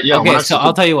 Yo, what? Yo, okay, so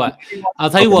I'll tell you what.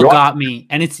 What got me,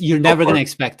 and you're never gonna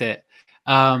expect it.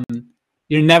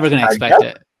 You're never gonna expect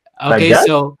it. Okay,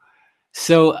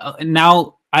 so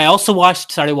now I also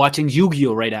started watching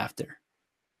Yu-Gi-Oh right after.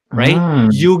 Right?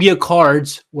 Yu-Gi-Oh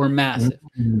cards were massive.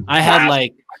 I had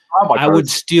I would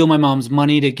steal my mom's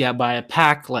money to buy a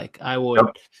pack. Like I would,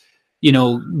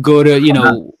 go to,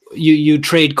 you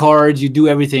trade cards, you do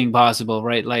everything possible,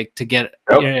 right? Like to get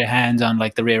your hands on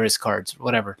like the rarest cards,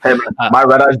 whatever. Hey, my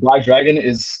Red Eyes Black Dragon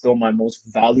is still my most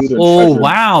valued. Oh,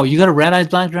 wow. You got a Red Eyes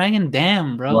Black Dragon?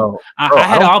 Damn, bro. I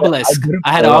had Obelisk.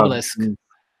 I had Obelisk.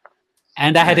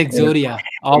 And I had Exodia,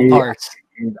 all parts.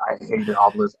 I hated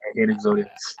Obelisk. I hated Exodia.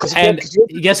 And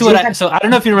guess what? So I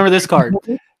don't know if you remember this card.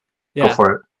 Yeah. Go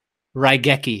for it.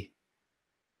 Raigeki.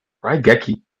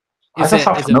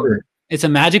 It's a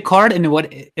magic card, and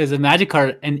what is a magic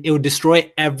card, and it would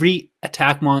destroy every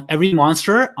every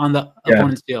monster on the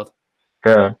opponent's field.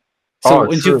 Yeah. So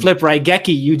when you flip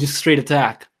Raigeki, you just straight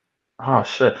attack. Oh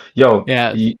shit. Yo.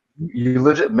 Yeah. You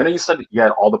legit. Minute you said you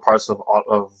had all the parts of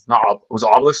was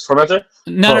Obelisk Tormentor?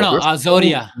 No,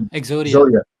 Exodia.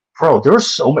 Bro, there were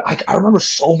so many. I remember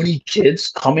so many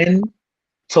kids come in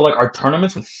to like our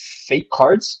tournaments with fake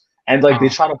cards, and like they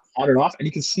try to pawn it off, and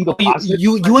you can see the.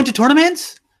 You went to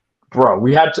tournaments? Bro,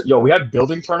 we had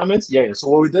building tournaments. Yeah. So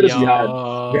what we did is we had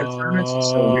tournaments.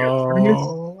 So we had tournaments.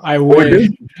 I wish.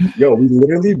 We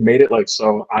literally made it like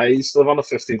so. I used to live on the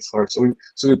 15th floor,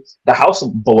 so the house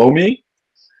below me.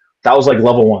 That was like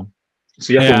level 1.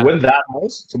 So you have to win that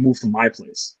house to move to my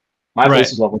place. My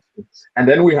place is level 2. And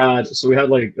then we had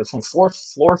like from floor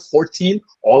 14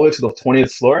 all the way to the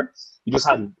 20th floor. You just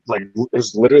had like, it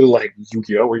was literally like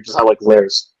Yu-Gi-Oh! Where you just had like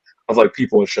layers of like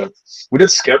people and shit. We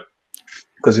did skip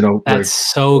because, that's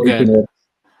so good.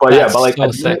 But like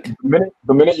the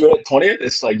minute you hit 20th,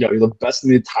 it's like, you're the best in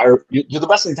the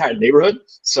entire neighborhood.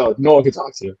 So no one can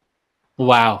talk to you.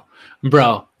 Wow.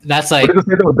 Bro, that's like. We did the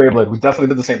same thing with Beyblade. We definitely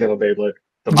did the same thing with Beyblade.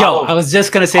 I was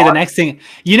just gonna say the next thing.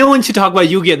 When you talk about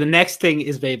Yu-Gi-Oh, the next thing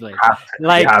is Beyblade.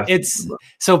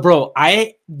 So, bro.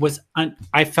 I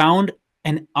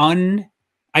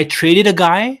traded a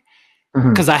guy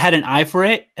because I had an eye for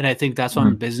it, and I think that's why I'm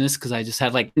in business because I just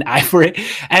had like an eye for it,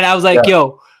 and I was like,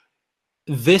 yo,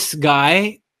 this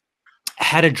guy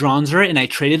had a Dronzer, and I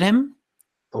traded him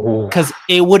because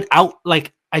it would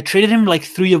I traded him like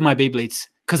 3 of my Beyblades.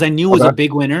 Because I knew it was a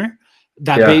big winner.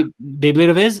 That Beyblade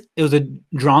of his, it was a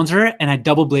Dronzer, and I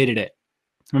double bladed it.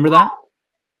 Remember that?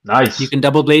 Nice. You can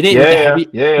double blade it. You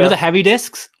know the heavy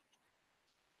discs,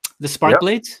 the spark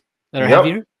blades that are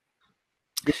heavier.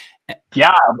 Yeah,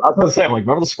 I was gonna say, like,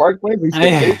 remember the spark blade?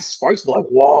 Sparks were like,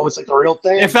 whoa, it's like the real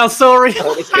thing. It felt so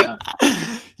real.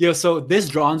 Yo, so this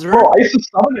Dronzer. Bro, I used to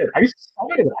summon it. I used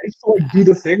to like do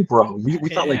the thing, bro. We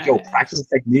thought like, yo, practice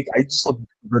the technique. I just looked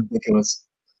ridiculous.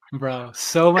 Bro,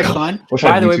 so much fun.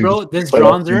 By the way, bro, this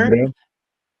Dronzer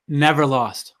never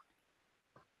lost.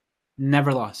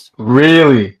 Never lost.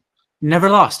 Really? Never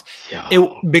lost. Yeah.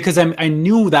 Because I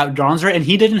knew that Dronzer, and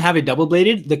he didn't have a double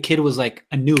bladed. The kid was like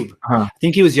a noob. I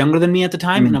think he was younger than me at the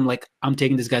time, and I'm like, I'm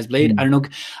taking this guy's blade. I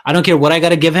don't care what I got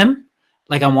to give him.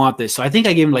 Like, I want this. So I think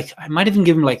I gave him I might even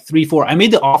give him 3-4. I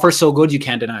made the offer so good you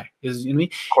can't deny. You know what I mean?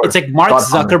 It's like Mark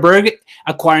Zuckerberg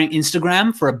acquiring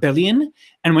Instagram for $1 billion,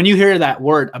 and when you hear that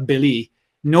word, $1 billion,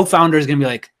 no founder is gonna be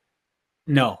like,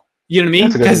 no. You know what I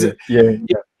mean? Because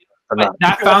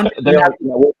that founder.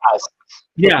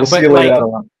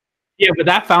 But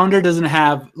that founder doesn't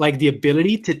have the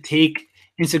ability to take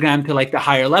Instagram to the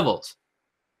higher levels.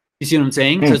 You see what I'm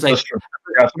saying? So it's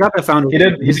I forgot the founder. He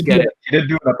did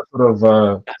do an episode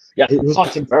of he was on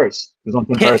Tim Ferriss. He was on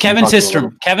Tim Ferriss.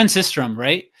 Kevin Systrom,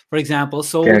 right? For example,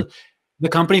 sold the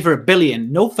company for $1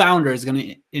 billion. No founder is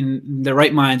gonna, in their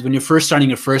right minds, when you're first starting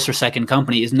your first or second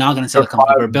company, is not gonna sell a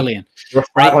company for $1 billion.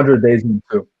 500 days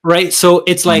into. Right. So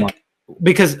it's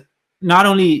because not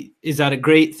only is that a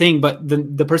great thing, but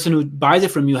the person who buys it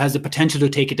from you has the potential to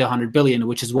take it to 100 billion,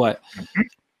 which is what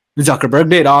Zuckerberg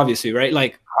did, obviously, right?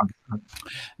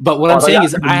 But what I'm saying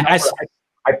is, I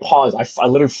paused. I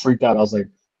literally freaked out. I was like,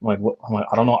 what?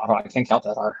 I don't know. I can't count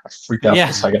that. I freaked out for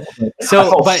a second.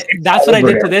 But that's what I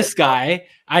did to this guy.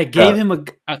 I gave him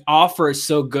an offer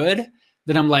so good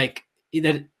that I'm like,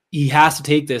 that he has to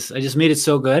take this. I just made it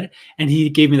so good, and he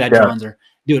gave me that Dronzer.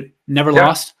 Dude, never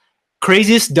lost.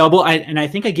 Craziest double. And I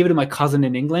think I gave it to my cousin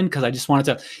in England because I just wanted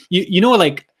to. You know,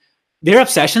 they're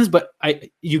obsessions, but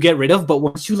you get rid of. But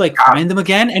once you find them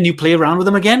again and you play around with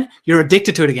them again, you're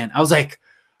addicted to it again. I was like,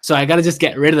 so I got to just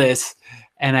get rid of this,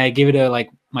 and I gave it to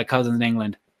my cousins in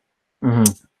England.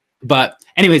 But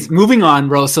anyways, moving on,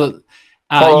 bro. So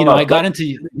I got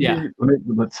into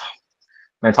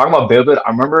Man, talking about Beyblade, I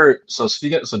remember. So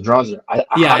Dronzer, I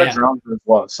had a Dronzer as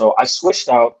well. So I switched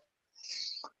out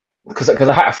because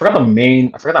I forgot the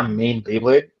main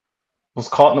Beyblade was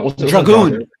called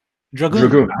Dragoon.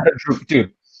 Dragoon. I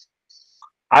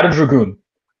had a Dragoon.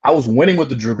 I was winning with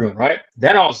the Dragoon, right?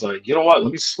 Then I was like, you know what?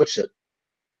 Let me switch it.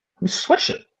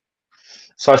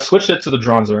 So I switched it to the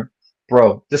Dronzer.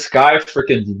 Bro, this guy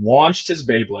freaking launched his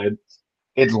Beyblade.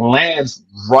 It lands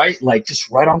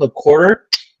just right on the quarter.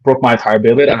 Broke my entire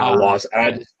Beyblade, and I lost.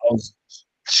 And I was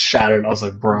shattered. I was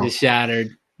like, bro. Just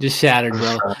shattered,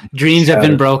 bro. Dreams have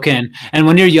been broken. And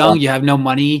when you're young, you have no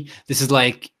money. This is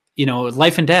life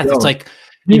and death. It's one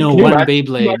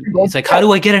Beyblade. It's like, how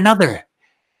do I get another?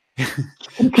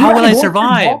 How will I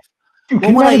survive?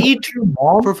 What will I eat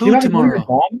for food tomorrow?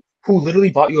 Mom, who literally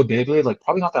bought you a Beyblade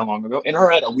probably not that long ago. In her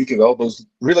head, a week ago, but was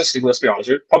realistically, let's be honest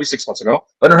here, probably 6 months ago.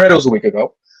 But in her head, it was a week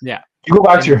ago. Yeah. You go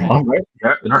back to your mom, right?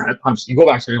 Yeah. In her head, you go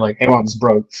back to her, you're like, hey, mom, this is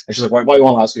broke. And she's like, why you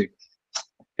won last week?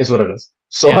 It's what it is.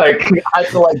 So I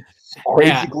feel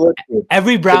crazy glitch.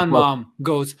 Every brown mom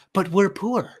goes, but we're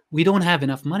poor. We don't have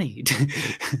enough money.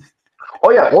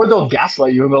 Oh yeah, or they'll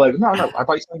gaslight you and be like, no, I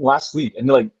bought you something last week, and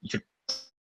they're like,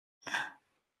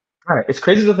 all right. It's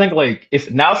crazy to think if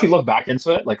you look back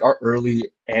into it, our early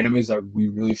animes that we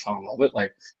really fell in love with,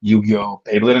 like Yu-Gi-Oh,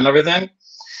 Beyblade, and everything.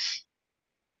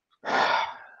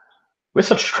 We had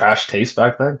such trash taste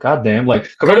back then. God damn.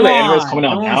 Compared to the animes coming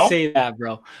out now. Don't say that,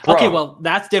 bro. Okay, well,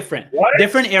 that's different. What?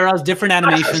 Different eras, different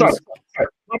animations. Sorry.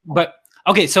 But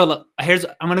okay, so look, I'm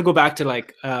gonna go back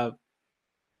to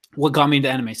what got me into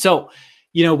anime. So,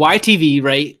 YTV,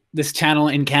 right? This channel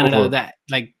in Canada that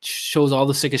shows all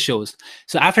the sickest shows.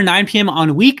 So after 9 p.m.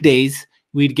 on weekdays,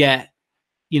 we'd get,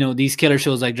 these killer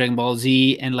shows like Dragon Ball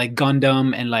Z and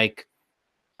Gundam and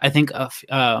I think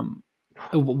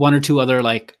one or two other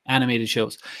animated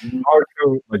shows.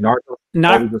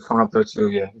 Naruto just coming up there too.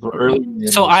 Yeah. Early.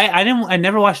 So I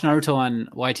never watched Naruto on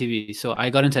YTV, so I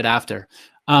got into it after.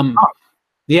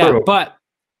 But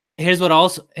here's what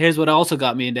also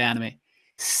got me into anime.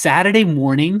 Saturday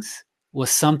mornings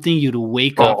was something you'd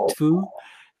wake up to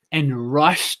and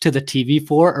rush to the TV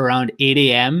for around 8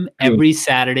 a.m. every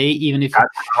Saturday, even if that's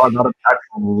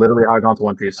literally how I got to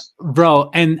One Piece.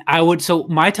 Bro, and so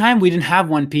my time we didn't have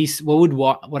One Piece.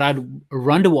 What I'd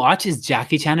run to watch is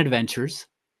Jackie Chan Adventures.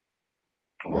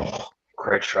 Oh,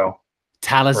 great show.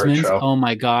 Talismans. Great show. Oh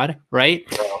my god, right?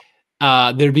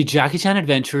 There'd be Jackie Chan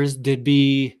Adventures. There'd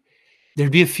be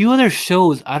a few other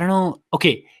shows. I don't know.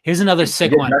 Okay, here's another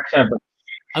sick one.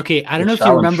 Okay, I don't know if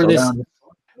you remember this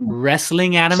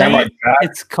wrestling anime.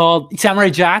 It's called Samurai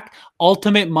Jack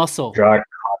Ultimate Muscle.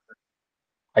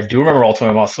 I do remember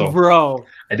Ultimate Muscle, bro.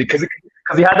 I did because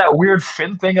he had that weird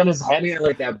fin thing on his head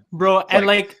and that. Bro, and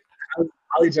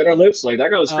Ali Jenner lips, that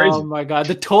guy was crazy. Oh my god,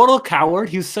 the total coward.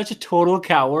 He was such a total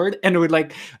coward, and with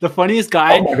the funniest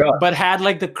guy, but had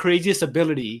the craziest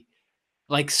ability,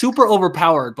 super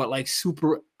overpowered, but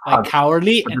super like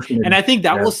cowardly, and I think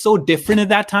that was so different at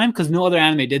that time because no other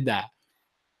anime did that.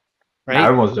 Right? Now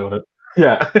everyone's doing it.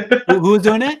 Yeah. Who was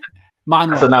doing it?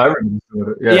 Manhwa. So now everyone's doing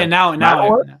it. Yeah. Now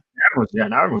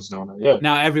everyone's doing it. Yeah.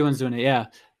 Now everyone's doing it. Yeah.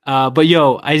 But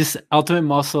yo, I just Ultimate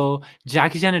Muscle,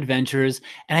 Jackie Chan Adventures,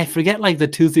 and I forget like the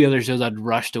 2-3 other shows I'd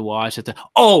rush to watch at the.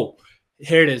 Oh,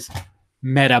 here it is,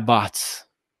 Medabots.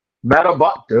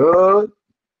 Medabot, dude.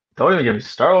 Don't even get me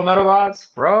started on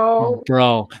Medabots, bro.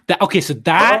 Bro, that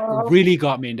really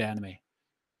got me into anime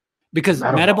because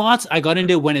Medabots I got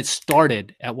into when it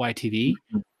started at YTV,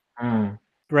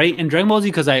 right? And Dragon Ball Z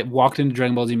because I walked into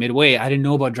Dragon Ball Z midway. I didn't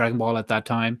know about Dragon Ball at that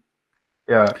time.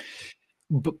 Yeah.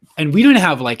 And we didn't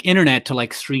have like internet to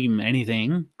like stream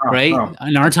anything, right? No.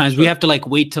 In our times, we have to like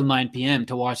wait till 9 p.m.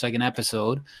 to watch like an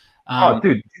episode. Dude, do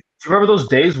you remember those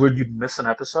days where you'd miss an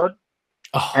episode,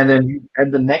 and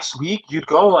then the next week you'd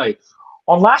go like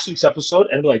on last week's episode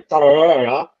and be like da, da, da, da,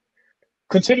 da,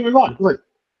 continuing on, like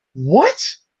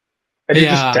what? And you're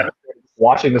just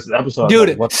watching this episode,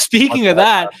 dude. Like, speaking of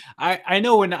that, I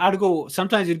know when I'd go,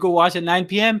 sometimes you'd go watch at 9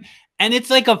 p.m. and it's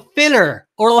like a filler,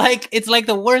 or like it's like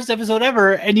the worst episode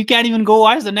ever, and you can't even go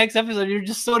watch the next episode. You're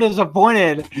just so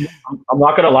disappointed. I'm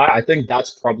not gonna lie. I think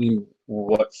that's probably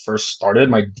what first started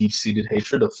my deep-seated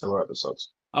hatred of filler episodes.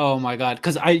 Oh my god,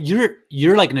 because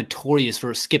you're like notorious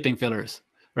for skipping fillers,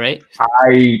 right?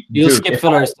 You'll skip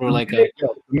fillers through like the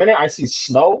minute I see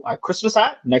snow, Christmas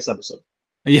hat, next episode.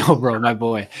 Yo, bro, my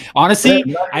boy.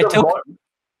 Honestly, I took.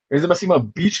 Is it a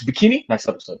beach bikini? Next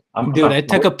episode. I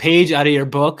took a page out of your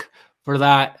book for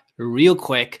that real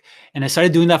quick, and I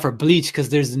started doing that for Bleach because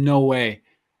there's no way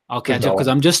I'll catch up because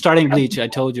I'm just starting Bleach. I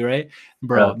told you, right,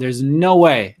 bro? Yeah. There's no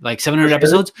way, like 700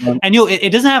 episodes, and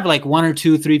it doesn't have like 1 or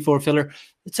 2, 3, 4 filler.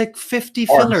 It's like 50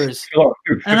 fillers,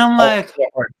 and I'm like,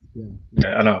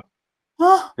 yeah, I know.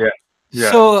 Huh?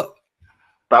 Yeah. So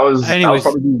that was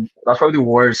probably the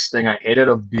worst thing I hated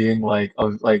of being like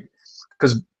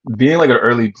because being like an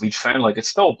early Bleach fan, like it's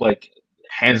still like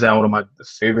hands down one of my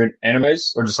favorite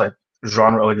animes, or just like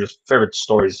genre, like just favorite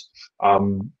stories.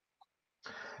 It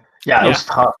was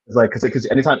tough. It's like because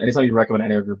anytime you recommend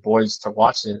any of your boys to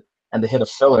watch it and they hit a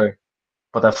filler,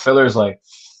 but that filler is like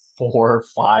 4,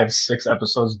 5, 6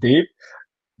 episodes deep,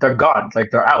 they're gone.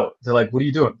 Like they're out. They're like, what are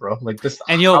you doing, bro? Like this.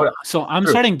 And so I'm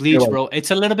starting Bleach, bro.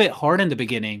 It's a little bit hard in the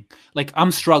beginning. Like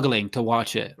I'm struggling to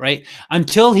watch it, right?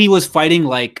 Until he was fighting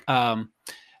like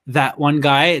that one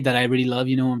guy that I really love.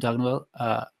 You know what I'm talking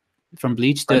about? From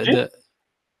Bleach, the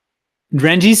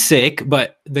Renji's sick,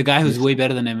 but the guy who's way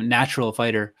better than him, natural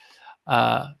fighter,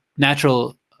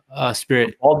 natural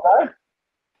spirit. Bald guy?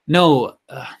 No,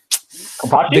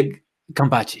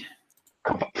 Kampachi.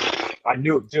 I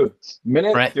knew it, dude.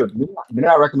 Minute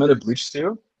I recommended Bleach to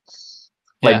you,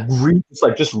 like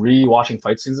just re-watching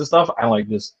fight scenes and stuff. I'm like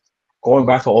just going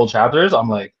back to old chapters. I'm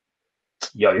like,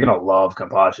 yo, you're gonna love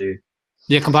Kampachi.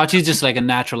 Yeah, Kampachi's just like a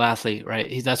natural athlete,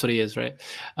 right? That's what he is, right?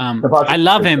 I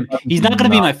love him. He's not gonna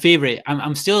be my favorite.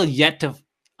 I'm still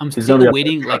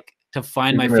waiting like to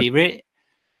find my favorite,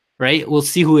 right? We'll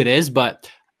see who it is, but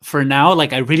for now,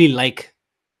 like I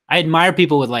admire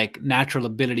people with like natural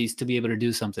abilities to be able to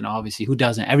do something. Obviously, who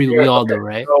doesn't? We all do,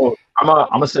 right? So I'm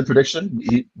gonna say prediction.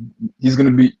 He's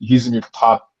in your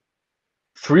top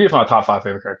 3, if not top 5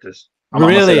 favorite characters.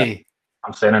 Really?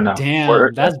 I'm saying it now.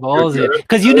 Damn, that's ballsy.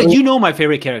 Because you know my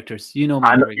favorite characters. You know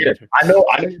my favorite characters. I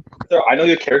know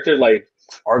your character like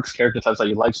arcs, character types that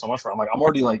you like so much. I'm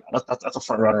already like that's a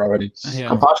front runner already. Yeah.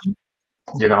 Kampachi,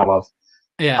 you're gonna love.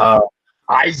 Yeah.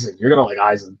 Aizen, you're gonna like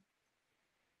Aizen.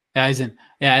 Aizen.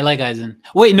 Yeah, I like Aizen.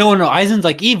 Wait, no, Aizen's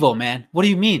like evil, man. What do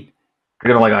you mean?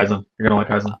 You're gonna like Aizen.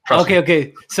 Trust me.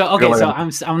 Okay. So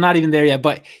I'm not even there yet,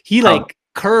 but he like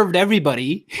curved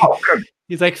everybody.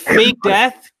 He's like fake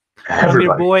death.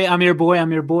 Everybody. I'm your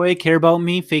boy. Care about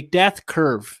me. Fake death.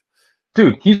 Curve.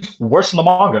 Dude, he's worse than the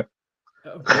manga.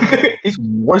 He's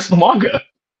worse than the manga.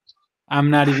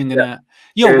 I'm not even gonna.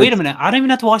 Yo, wait a minute. I don't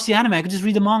even have to watch the anime. I can just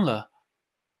read the manga.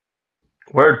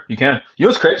 Word, you can. You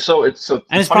know what's great?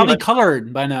 It's probably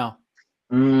colored by now.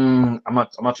 I'm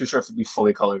not too sure if it'd be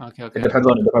fully colored. Okay. It depends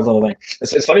on the thing.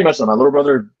 It's funny you mentioned that. My little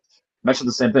brother mentioned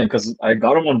the same thing because I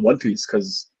got him on One Piece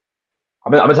because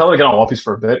I've been telling him to get on One Piece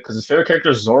for a bit because his favorite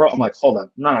character is Zoro. I'm like, hold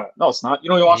on, no, it's not. You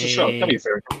don't even watch the show. Tell me your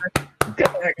favorite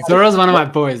character. Zoro's one of my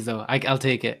boys, though. I'll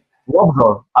take it. Love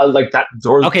Zoro. I like that.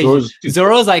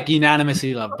 Zoro's like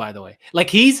unanimously loved, by the way.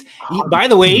 Like by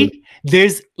the way,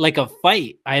 there's like a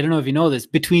fight. I don't know if you know this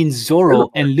between Zoro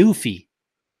and Luffy.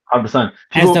 100%.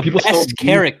 As the best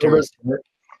characters.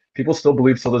 People still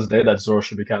believe to this day that Zoro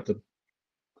should be captain.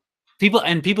 People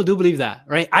do believe that,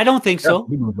 right? I don't think so.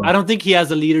 I don't think he has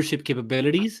the leadership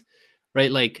capabilities,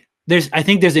 right? Like I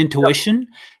think there's intuition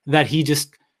that he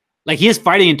just like he has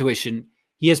fighting intuition,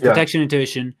 he has protection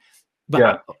intuition,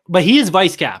 but he is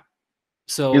vice cap.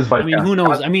 So I mean, who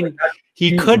knows? I mean,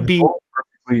 he could be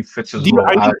perfectly fits his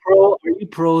role. Are you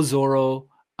pro Zoro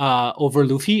over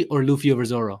Luffy or Luffy over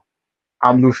Zoro?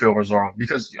 I'm Luffy over Zoro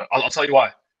because I'll tell you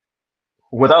why.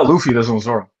 Without Luffy, there's no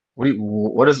Zoro.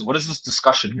 What is this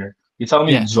discussion here? You telling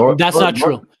me Zoro? That's not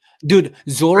true, dude.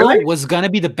 Zoro was gonna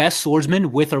be the best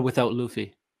swordsman with or without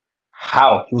Luffy.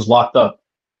 How? He was locked up.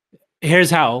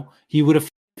 Here's how. He would have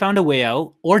found a way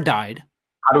out or died.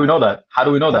 How do we know that?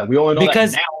 We only know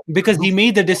that now. Because he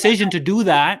made the decision to do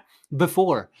that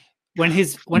before. When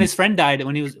his friend died,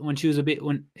 when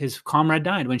his comrade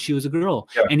died, when she was a girl,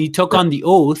 and he took on the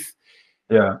oath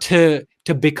to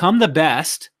become the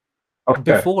best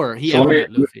before he ever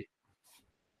met Luffy.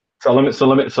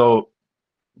 So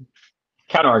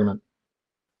counter argument.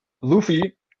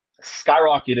 Luffy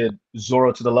skyrocketed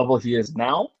Zoro to the level he is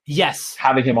now. Yes.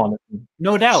 Having him on the team.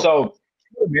 No doubt. So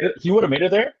he would have made it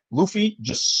there. Luffy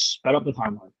just sped up the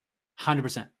timeline.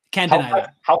 100%. Can't deny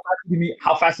that. How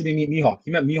fast did he meet Mihawk?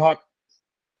 He met Mihawk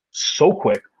so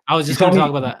quick. I was just going to talk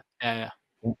about that. Yeah.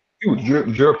 Dude,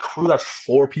 you're a crew that's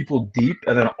 4 people deep,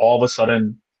 and then all of a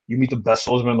sudden you meet the best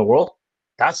swordsman in the world.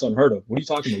 That's unheard of. What are you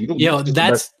talking about?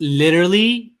 That's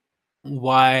literally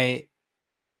why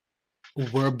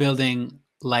we're building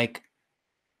like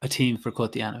a team for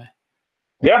Quote the Anime.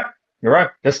 Yeah, you're right.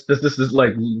 This is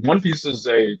like One Piece is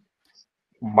a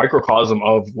microcosm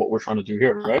of what we're trying to do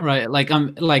here, right? Right.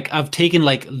 I've taken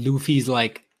like Luffy's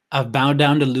I've bowed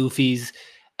down to Luffy's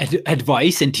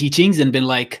advice and teachings and been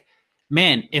like,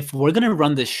 man, if we're gonna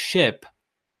run this ship,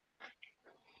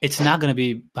 it's not gonna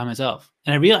be by myself.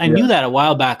 And I knew that a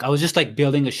while back. I was just like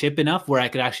building a ship enough where I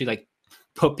could actually like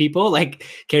put people, like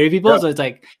carry people. So it's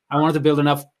like I wanted to build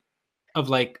enough of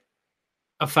like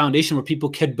a foundation where people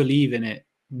could believe in it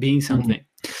being something.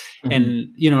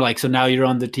 And so now you're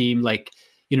on the team, like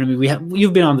what I mean,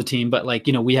 you've been on the team, but like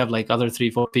we have like other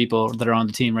 3-4 people that are on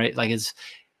the team, right? Like it's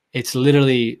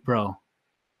literally, bro,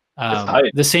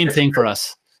 the same thing for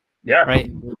us. Yeah.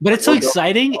 Right. But it's so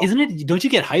exciting, isn't it? Don't you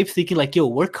get hyped thinking like, yo,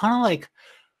 we're kind of like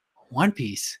One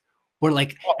Piece. We're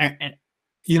like, and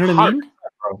you know what I mean?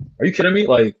 Bro. Are you kidding me?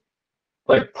 Like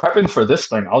prepping for this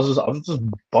thing, I was just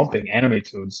bumping anime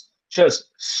tunes, just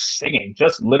singing,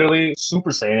 just literally Super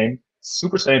Saiyan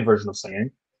version of singing,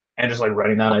 and just like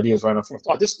writing down ideas right on the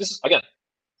floor. This is again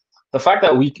the fact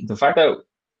that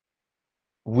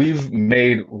we've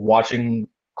made watching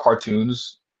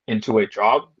cartoons into a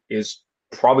job is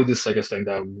probably the sickest thing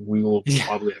that we will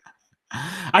probably have.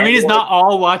 I mean, it's not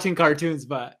all watching cartoons,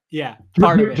 but yeah,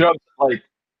 part of it. Like,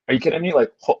 are you kidding me?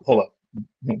 Like, hold up.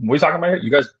 What are you talking about here?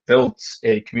 You guys built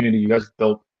a community. You guys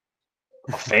built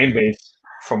a fan base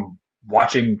from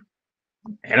watching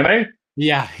anime.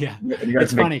 Yeah.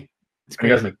 It's funny. It's you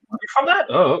guys make money from that?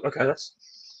 Oh, okay. That's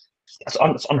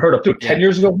unheard of, dude. 10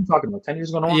 years ago, what are you talking about? 10 years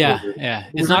ago, no one yeah.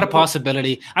 It's not a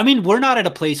possibility. I mean, we're not at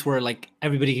a place where like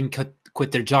everybody can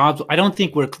quit their jobs. I don't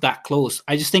think we're that close.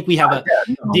 I just think we have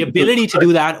the ability to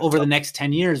do that over the next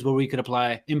 10 years, where we could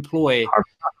employ,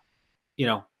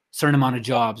 certain amount of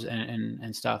jobs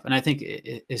and stuff. And I think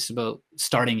it's about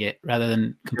starting it rather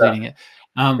than completing it.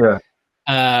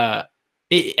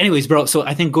 Anyways, bro. So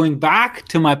I think going back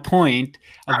to my point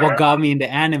of what got me into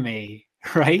anime,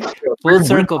 right? Full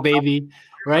circle, baby.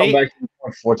 Right? Back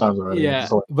 4 times already. Yeah,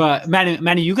 but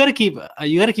Manny, you gotta keep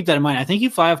that in mind. I think you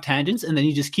fly off tangents and then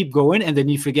you just keep going and then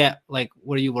you forget like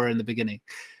where you were in the beginning.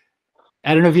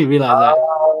 I don't know if you realize that.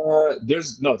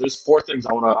 There's 4 things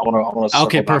I wanna.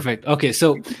 Okay, perfect. Okay,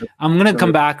 so I'm gonna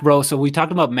come back, bro. So we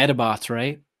talked about Metabots,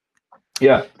 right?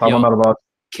 Yeah, talking about Metabots.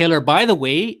 Killer. By the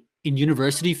way, in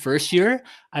university first year,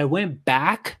 I went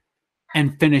back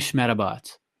and finished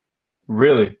Metabots.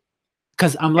 Really?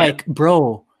 Because I'm like,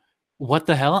 bro, what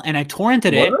the hell? And I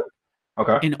torrented it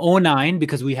in 2009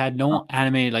 because we had no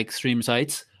anime like stream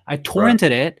sites. I torrented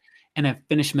it and I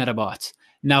finished Metabots.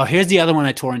 Now here's the other one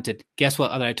I torrented. Guess what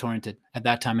other I torrented at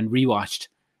that time and rewatched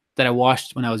that I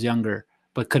watched when I was younger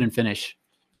but couldn't finish.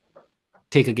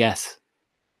 Take a guess.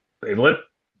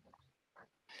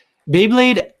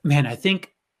 Beyblade, man, I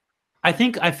think I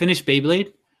finished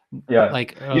Beyblade. Yeah.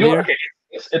 Like earlier.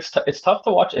 It's tough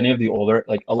to watch any of the older,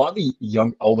 like a lot of the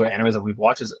older animes that we've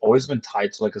watched has always been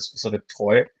tied to like a specific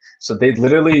toy. So they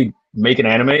literally make an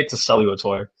anime to sell you a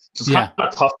toy. So it's kind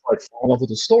of tough to like fall in love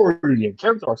with the story and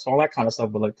character arcs and all that kind of stuff.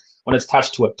 But like when it's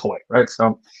attached to a toy, right?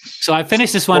 So I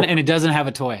finished this one and it doesn't have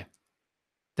a toy.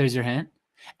 There's your hint.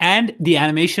 And the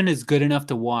animation is good enough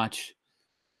to watch.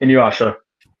 Inuyasha.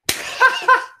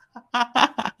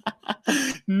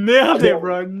 Nailed it,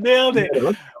 bro. Nailed it.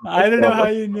 I don't know how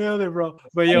you nailed it, bro.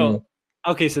 But yo,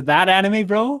 okay, so that anime,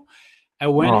 bro, I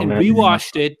went and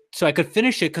rewatched it so I could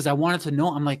finish it because I wanted to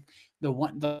know. I'm like,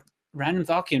 the random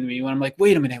thought came to me when I'm like,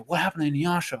 wait a minute, what happened to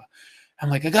Inuyasha? I'm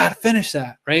like, I gotta finish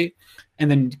that, right? And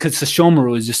then because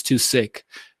Sesshomaru is just too sick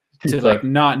to like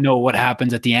not know what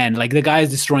happens at the end. Like the guy is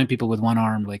destroying people with one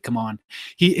arm. Like, come on,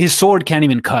 his sword can't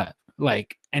even cut.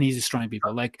 Like, and he's destroying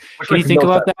people. Like, can you think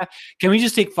about that? Can we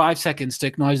just take 5 seconds to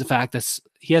acknowledge the fact that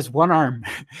he has one arm,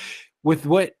 with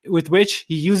which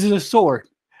he uses a sword,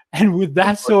 and with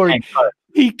that sword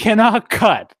he cannot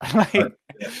cut. Like,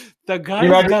 the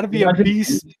guy's got to be a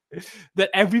beast that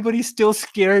everybody's still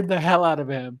scared the hell out of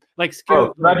him. Like,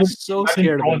 scared, bro, like, so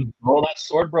scared of him. Roll that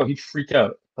sword, bro. He'd freak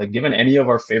out. Like, given any of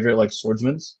our favorite like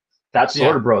swordsmen, that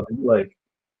sword, bro. Like,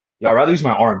 yeah, I'd rather use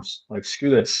my arms. Like, screw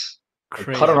this.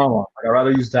 Like, cut an arm off. Like, I'd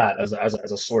rather use that as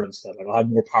a sword instead. Like, I'll have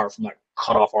more power from that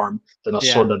cut off arm than a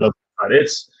sword that doesn't cut.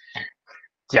 It's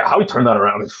how we turned that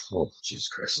around. Oh, Jesus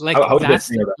Christ! Like,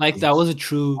 that's like that was a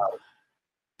true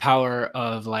power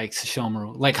of like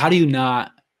Sesshomaru. Like, how do you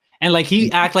not? And like,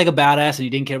 he act like a badass and he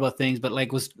didn't care about things, but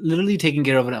like was literally taking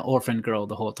care of an orphan girl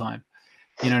the whole time.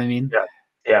 You know what I mean?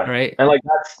 Yeah. Right. And like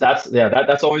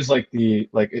that's always like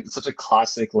it's such a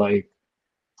classic like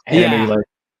anime like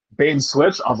bait and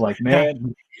switch of like,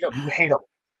 man, you hate him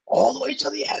all the way to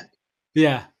the end.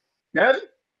 Yeah.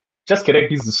 Just kidding.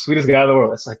 He's the sweetest guy in the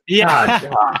world. It's like,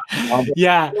 God.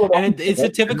 Yeah. And it's a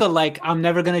typical like, I'm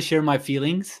never gonna share my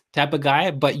feelings type of guy,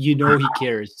 but he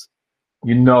cares.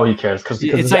 You know he cares because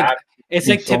it's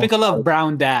like typical of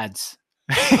brown dads.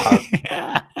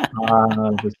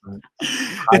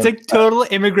 It's like total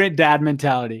immigrant dad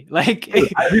mentality. Like,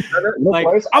 dude, like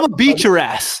I'm gonna beat your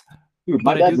ass, dude,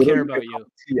 but I do care about you.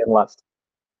 And left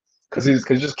because he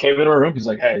just came into our room. He's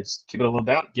like, "Hey, just keep it a little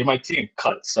down. Give my team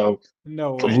cut." So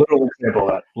no way. Literal example of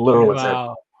that. Literal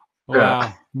example.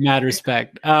 Wow. Mad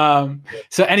respect.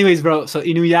 So anyways, bro. So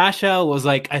Inuyasha was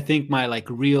like, I think my like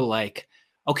real like.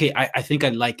 Okay, I think I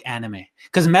like anime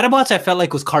because Medabots I felt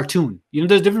like was cartoon. You know,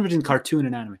 there's a difference between cartoon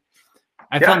and anime.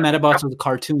 I felt Medabots was a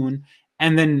cartoon,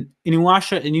 and then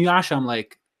Inuyasha I'm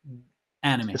like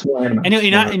anime. And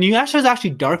Inuyasha is actually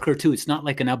darker too. It's not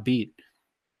like an upbeat,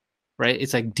 right?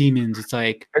 It's like demons. It's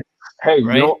like right?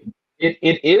 You know,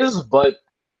 it is, but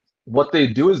what they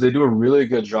do is they do a really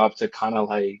good job to kind of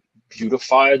like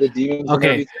beautify the demons.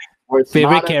 Okay,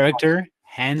 favorite character,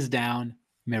 hands down,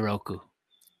 Miroku.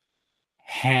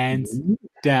 Hands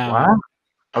down. Wow.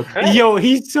 Okay. Yo,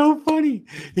 he's so funny.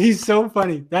 He's so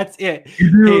funny. That's it. He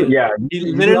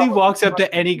literally walks up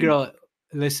to any girl.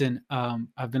 Listen,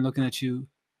 I've been looking at you.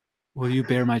 Will you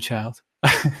bear my child?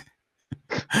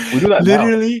 We do that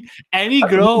literally any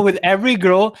girl with every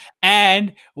girl,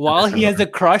 and while he has a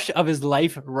crush of his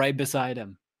life right beside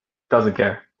him. Doesn't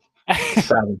care.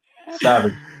 Savage.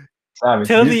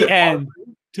 Till the end.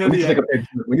 Oh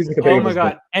my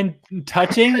god! And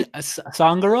touching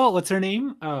Sangoro, what's her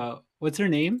name?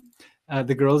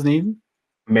 The girl's name?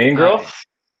 Main girl?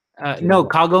 No,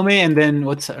 Kagome, and then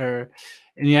what's her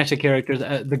Inuyasha characters?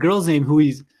 The girl's name who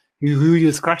he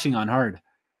was crushing on hard.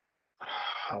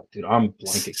 Oh, dude, I'm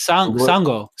blanking.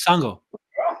 Sango.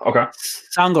 Okay.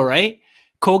 Sango, right?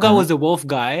 Koga was the wolf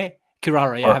guy.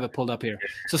 Kirara, I have it pulled up here.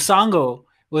 So Sango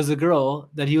was the girl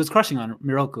that he was crushing on,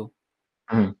 Miroku.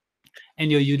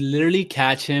 And you literally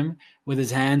catch him with his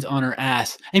hands on her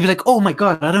ass, and you'd be like, "Oh my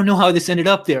god, I don't know how this ended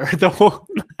up there." The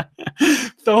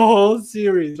whole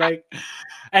series, like,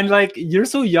 and like you're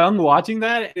so young watching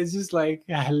that, it's just like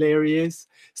hilarious.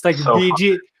 It's like so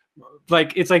PG,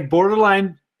 like it's like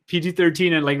borderline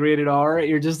PG-13 and like rated R.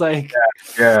 You're just like,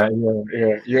 yeah.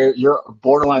 You're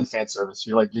borderline fan service.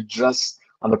 You're just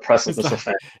on the precipice of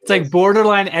fan. It's like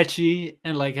borderline ecchi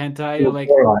and like hentai. You're like,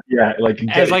 like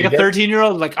as like a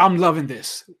 13-year-old, like I'm loving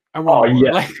this. I want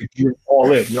more. Like, you're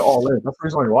all in. That's the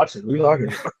reason why you're watching. What are you talking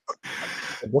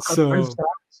about? So,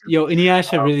 yo,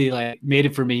 Inuyasha really like made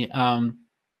it for me. And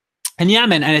yeah,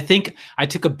 man. And I think I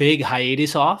took a big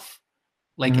hiatus off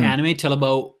like anime till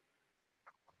about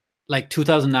like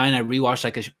 2009. I rewatched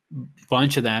like a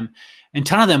bunch of them. And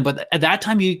ton of them, but at that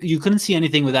time you couldn't see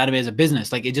anything with anime as a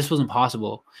business. Like it just wasn't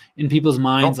possible in people's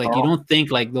minds. Like you don't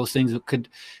think like those things could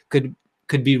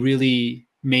be really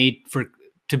made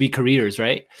to be careers,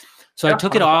 right? So I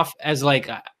took it off as like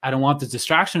I don't want this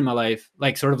distraction in my life.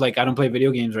 Like sort of like I don't play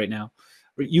video games right now.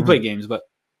 You play games, but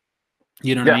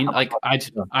you know what I mean? Like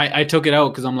I took it out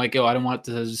because I'm like, I don't want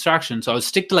this as a distraction. So I would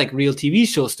stick to like real TV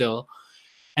shows still.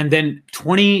 And then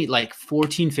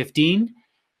 2014, 15.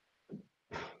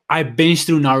 I binged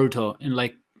through Naruto in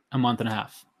like a month and a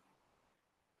half.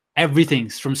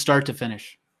 Everything's from start to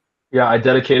finish. Yeah, I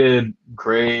dedicated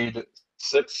grade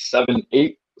 6, 7,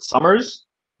 8 summers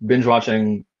binge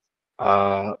watching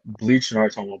Bleach,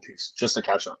 Naruto, and One Piece just to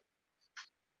catch up.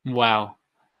 Wow.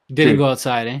 Didn't Dude, go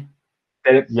outside,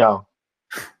 eh? yo,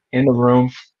 in the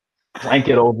room,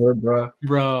 blanket over, bro.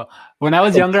 Bro, when I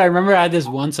was younger, I remember I had this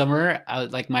one summer,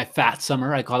 like my fat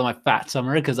summer. I call it my fat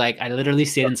summer because like I literally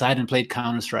stayed inside and played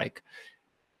Counter Strike.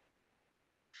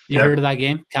 You Yeah, heard of that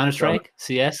game, Counter Strike,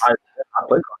 CS? I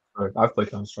played Counter-Strike. I've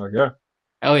played Counter-Strike, yeah.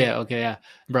 Oh yeah, okay, yeah,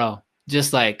 bro.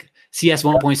 Just like CS I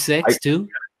 1.6 too.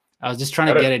 I was just trying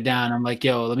get to it. get it down. I'm like,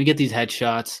 yo, let me get these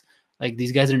headshots. Like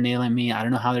these guys are nailing me. I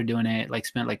don't know how they're doing it. Like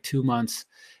spent like 2 months.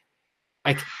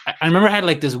 Like I remember I had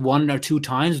like this 1 or 2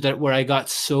 times where I got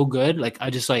so good. Like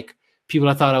I just like people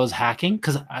I thought I was hacking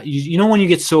because you know when you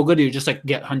get so good you just like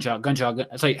get gunshot.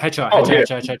 It's like headshot, Oh, headshot,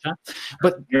 yeah. headshot, headshot.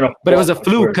 But You know, but it was a I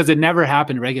fluke swear. because it never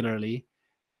happened regularly,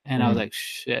 and I was Mhm. like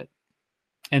shit.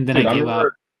 And then I Dude, I gave up.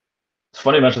 remember. It's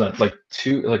funny you mention that. Like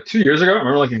 2 years ago, I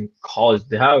remember like in college,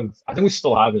 they have. I think we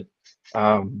still have it.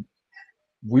 Um,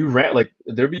 we ran like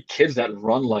there'd be kids that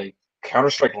run like Counter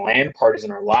Strike LAN parties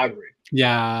in our library. So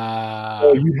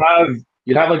Yeah.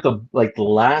 you'd have like the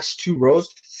last 2 rows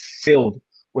filled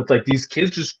with like these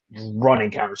kids just running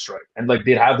Counter Strike, and like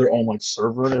they'd have their own like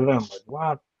server and everything. I'm like,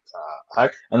 what the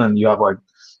heck? And then you have like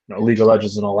League of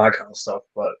Legends and all that kind of stuff.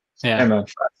 But hey Yeah. man,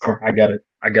 I get it.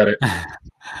 I get it.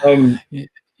 Um,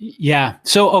 Yeah.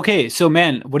 So okay. So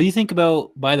man, what do you think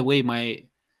about? By the way, my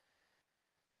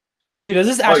does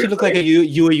this oh, actually look like a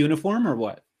UA uniform or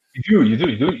what? you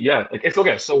do, yeah. Like it's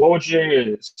okay. So what would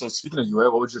you? So speaking of UA,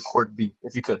 what would your court be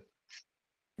if you could?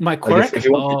 My Like if quirk?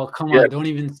 you want, Oh, come yeah. on! Don't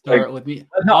even Like start with me.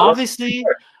 no, Obviously.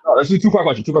 let's do two-part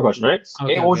question. Two-part question, right? A,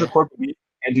 Okay. what would your Okay. core be?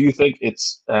 And do you think it'd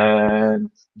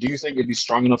be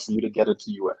strong enough for you to get it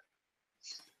to UA?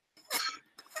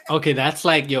 Okay. That's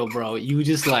like, yo, bro. You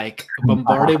just like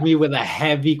bombarded me with a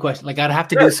heavy question. Like I'd have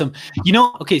to do Sure. some.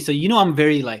 Okay. So I'm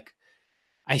very like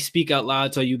I speak out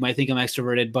loud, so you might think I'm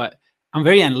extroverted, but I'm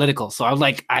very analytical. So I'm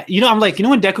like, I'm like,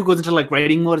 when Deku goes into like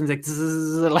writing mode and it's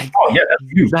like Oh yeah, that's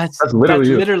you. That's literally that's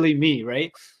you. literally me,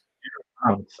 right?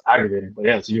 Oh, it's aggravating, but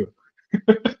yeah, it's you.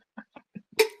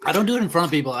 I don't do it in front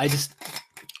of people. I just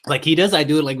like he does. I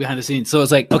do it like behind the scenes. So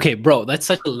it's like, okay, bro, that's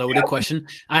such a loaded question.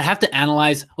 I have to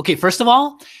analyze. Okay, first of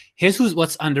all, here's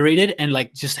what's underrated and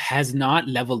like just has not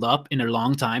leveled up in a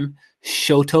long time.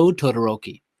 Shoto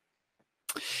Todoroki.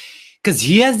 Because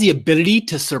he has the ability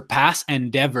to surpass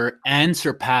Endeavor and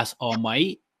surpass All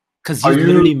Might. Because Are he's you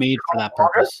literally made for that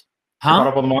purpose. You're caught Huh?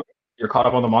 up on the manga? You're caught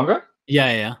up on the manga?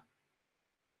 Yeah, yeah.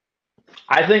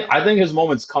 I think his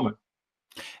moment's coming.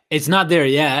 It's not there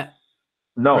yet,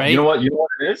 No, you know right? what? You know what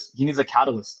it is? He needs a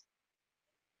catalyst.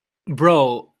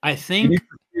 Bro, I He needs think, to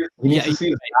see, he needs yeah. to see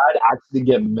his dad actually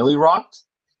get Millie rocked,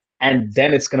 and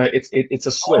then it's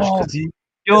a switch Oh, because he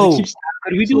yo, keeps could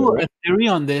tapping we into it, do right? a theory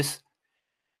on this?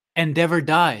 Endeavor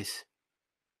dies.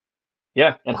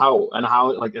 Yeah, and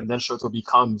then Shoto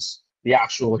becomes the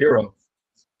actual hero.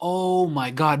 Oh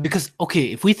my God. Because,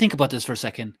 okay, if we think about this for a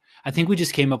second, I think we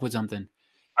just came up with something.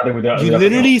 I think we You definitely know.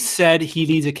 literally said he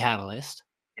needs a catalyst.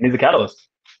 He needs a catalyst.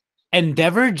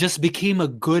 Endeavor just became a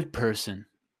good person.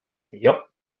 Yep.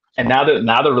 And now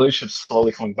the relationship's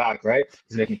slowly coming back, right?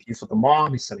 He's making peace with the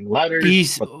mom. He's sending letters.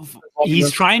 He's But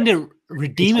he's trying to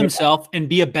redeem himself and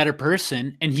be a better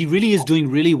person, and he really is doing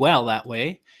really well that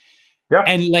way. yeah.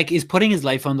 And like is putting his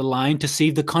life on the line to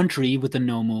save the country with the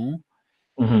Nomu.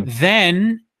 Mm-hmm.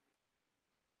 Then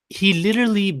he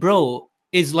literally, bro,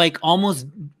 is like almost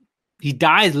he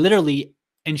dies literally,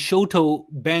 and Shoto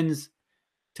bends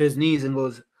to his knees and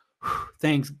goes,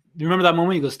 "Thanks." You remember that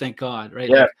moment? He goes, "Thank God," right?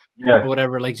 Yeah. Like Yeah. or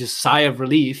whatever, like just sigh of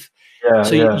relief. Yeah.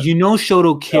 So Yeah.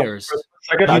 Shoto cares. For a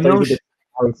second, I thought you did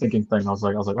the thinking thing. I was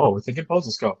like, oh, we're thinking pose.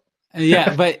 Let's go.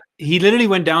 Yeah, but he literally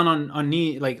went down on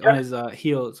knee, like on his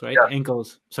heels, right? Yeah.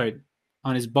 Ankles, sorry,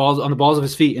 on his balls, on the balls of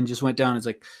his feet, and just went down. It's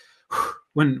like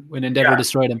when Endeavor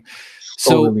destroyed him.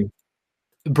 So,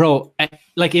 bro,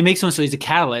 like it makes no sense. So he's a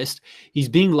catalyst. He's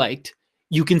being liked.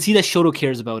 You can see that Shoto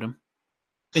cares about him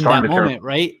in that moment,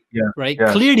 right? Yeah. Right.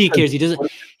 Yeah. Clearly, he cares. He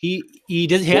doesn't. He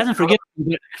hasn't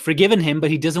forgiven him, but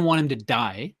he doesn't want him to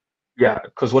die. Yeah,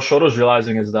 because what Shoto's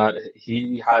realizing is that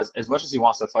he has, as much as he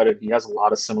wants to fight it, he has a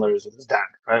lot of similarities with his dad,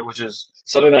 right? Which is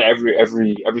something that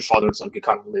every father and son can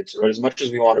kind of relate to, right? As much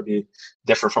as we want to be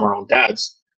different from our own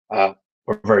dads,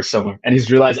 we're very similar. And he's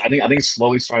realized, I think he's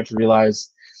slowly starting to realize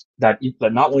that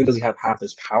not only does he have half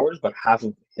his powers, but half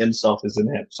of himself is in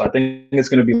him. So I think it's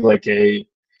going to be like it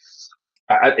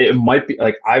might be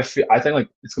like I think like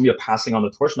it's gonna be a passing on the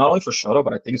torch, not only for Shoto,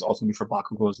 but I think it's also gonna be for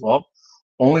Bakugo as well,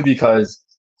 only because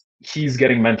he's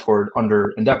getting mentored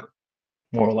under Endeavor,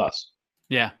 more or less.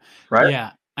 Yeah. right?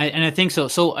 Yeah. I think so.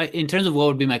 So in terms of what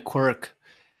would be my quirk,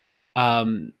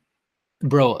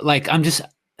 bro, like I'm just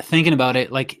thinking about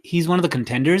it. Like he's one of the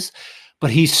contenders,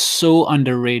 but he's so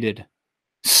underrated.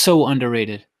 So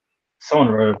underrated. So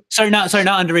unreal. Not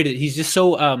underrated. He's just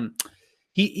so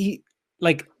he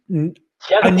like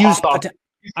He hasn't unused popped off.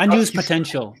 unused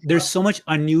potential. There's so much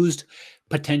unused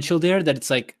potential there that it's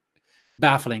like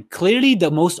baffling. Clearly,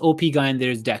 the most OP guy in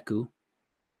there is Deku,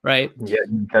 right? Yeah,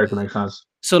 character makes sense.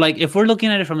 So, like, if we're looking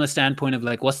at it from the standpoint of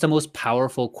like, what's the most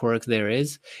powerful quirk there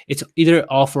is? It's either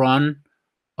All for One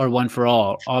or One for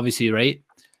All, obviously, right?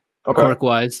 Okay. Quirk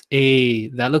wise,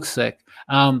 that looks sick.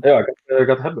 Yeah, I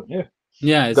got the headband. Yeah.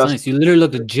 Yeah, it's nice. You literally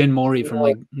look like Jin Mori from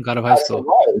like God of High School.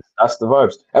 That's the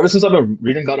vibes. Ever since I've been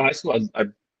reading God of High School, I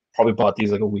probably bought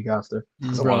these like a week after.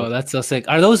 Bro, that's so sick.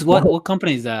 Are those what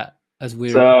company is that? That's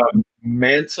weird. It's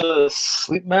Manta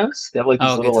sleep mask. They have like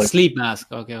these little like sleep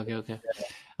mask. Okay. Yeah.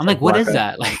 I'm like, what is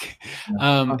that? Like,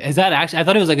 is that actually? I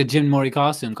thought it was like a Jim Mori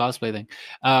cosplay thing.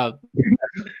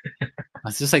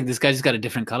 It's just like this guy just got a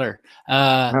different color.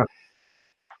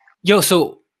 Yo,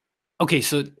 so okay,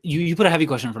 so you put a heavy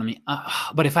question in front of me,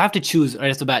 but if I have to choose right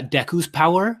off the bat, Deku's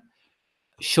power,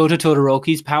 Shota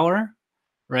Todoroki's power,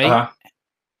 right,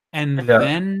 and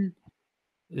then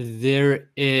there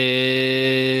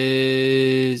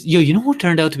is you know who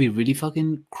turned out to be really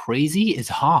fucking crazy is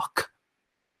Hawk.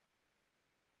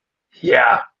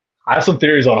 Yeah, I have some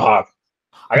theories on Hawk.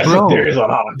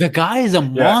 The guy is a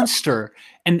monster.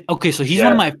 And okay, so he's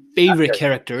one of my favorite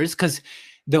characters because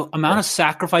the amount of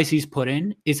sacrifice he's put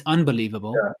in is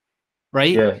unbelievable. Yeah.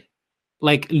 Right? Yeah.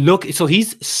 Like, look, so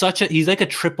he's like a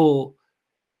triple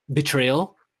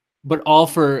betrayal, but all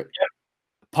for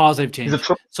positive change. He's a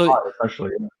triple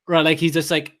essentially. Yeah. Right, like he's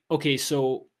just like, okay,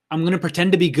 so I'm gonna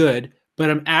pretend to be good, but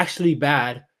I'm actually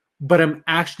bad, but I'm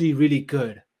actually really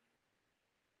good.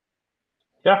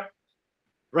 Yeah.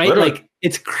 Right? Literally. Like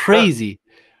it's crazy.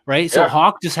 Right? So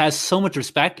Hawk just has so much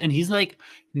respect, and he's like,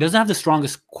 he doesn't have the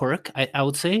strongest quirk, I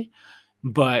would say,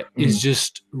 but is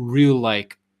just real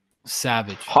like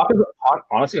savage.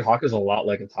 Honestly, Hawk is a lot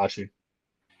like Itachi.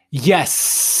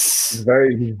 Yes. He's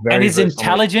very and his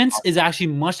intelligence is actually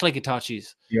much like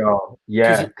Itachi's.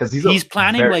 Yeah, because he's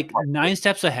planning like 9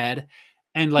 steps ahead,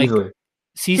 and like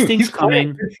sees things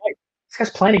coming. This guy's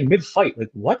planning mid-fight. Like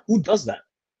what? Who does that?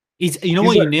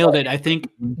 You nailed it. I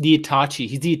think the Itachi.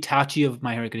 He's the Itachi of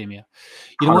My Hero Academia.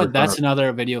 You know what? That's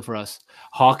another video for us.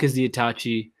 Hawk is the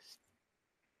Itachi.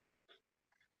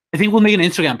 I think we'll make an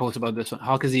Instagram post about this one.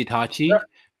 Hawk is the Itachi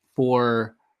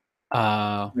for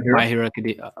My Hero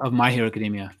Academia.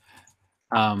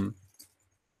 Know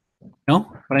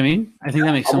what I mean? I think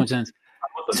that makes so much sense.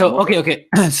 So okay.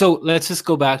 So let's just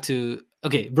go back to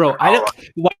bro. Why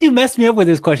do you mess me up with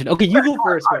this question? Okay, you go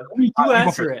first, bro. You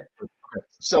answer it.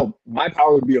 So my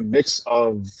power would be a mix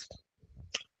of.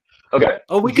 Okay.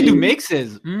 Oh, we can do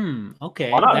mixes.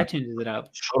 Okay, that changes it up.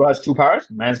 Shota has 2 powers.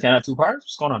 Mans can't have 2 powers.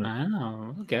 What's going on there? I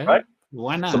know. Okay. Right.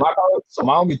 Why not? So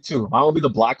mine will be 2. Mine will be the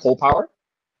black hole power,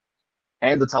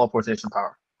 and the teleportation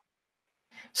power.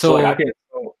 So like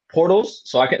portals.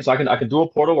 So I can do a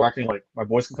portal where I can like my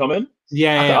boys can come in.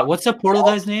 Yeah. What's the portal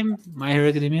guy's name? My Hero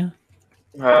Academia.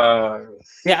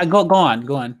 Yeah. Go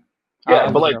on. Yeah,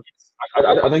 but like.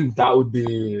 I think that would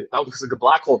be because like the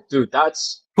black hole, dude.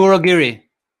 That's Kurogiri.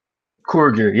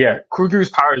 Yeah.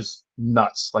 Kurogiri's power is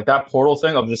nuts. Like that portal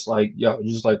thing. I'm just like,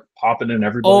 just like popping in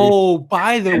everybody. Oh,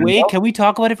 by the way, can we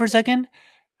talk about it for a second?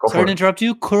 Sorry to interrupt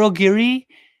you. Kurogiri,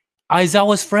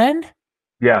 Aizawa's friend.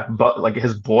 Yeah, but like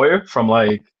his boy from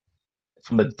the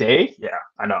day. Yeah,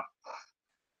 I know.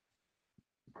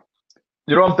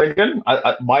 You know what I'm thinking?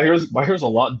 My hero's a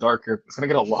lot darker. It's gonna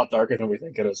get a lot darker than we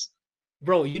think it is.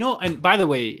 Bro, and by the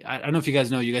way, I don't know if you guys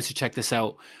know, you guys should check this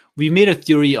out. We made a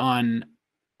theory on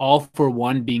All for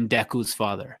One being Deku's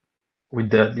father. We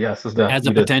did, yes. Has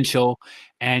a potential.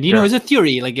 And, you know, it's a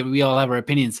theory. Like, we all have our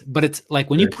opinions. But it's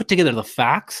like, when you put together the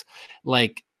facts,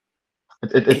 like,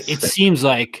 it seems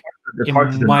like it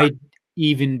might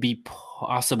even be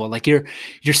possible. Like, you're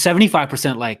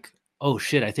 75% like, oh,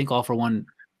 shit, I think All for One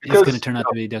is going to turn out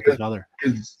to be Deku's father.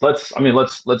 Let's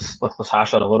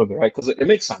hash out a little bit, right? Because it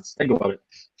makes sense. Think about it.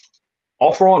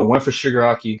 All for One went for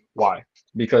Shigaraki. Why?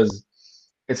 Because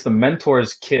it's the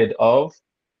mentor's kid of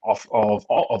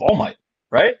All Might,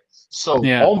 right? So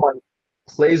All Might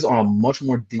plays on a much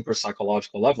more deeper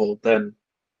psychological level than.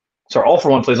 Sorry, All for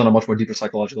One plays on a much more deeper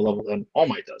psychological level than All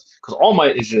Might does. Because All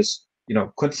Might is just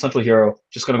quintessential hero,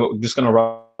 just gonna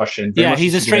rush in. Yeah,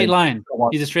 he's a straight line.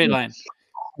 He's a straight line.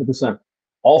 100%.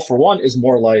 All for One is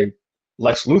more like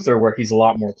Lex Luthor, where he's a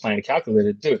lot more planned and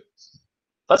calculated. Dude,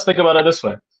 let's think about it this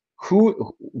way.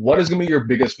 what is gonna be your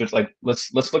biggest like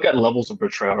let's look at levels of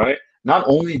betrayal, right? Not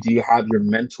only do you have your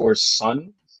mentor's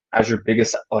son as your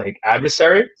biggest like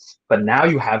adversary, but now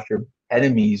you have your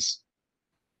enemy's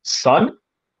son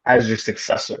as your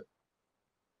successor,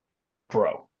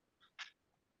 bro.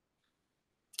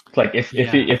 Like if he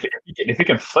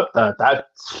can flip that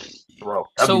bro,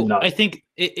 that'd be nuts. I think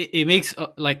it makes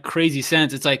like crazy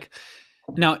sense. It's like,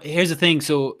 now here's the thing.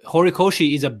 So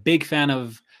Horikoshi is a big fan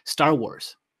of Star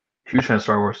Wars. Huge fan of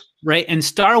Star Wars. Right? And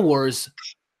Star Wars,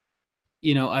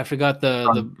 you know, I forgot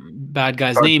the bad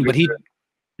guy's name, but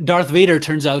Darth Vader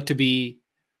turns out to be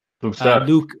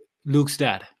Luke's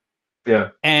dad. Yeah.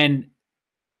 And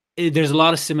there's a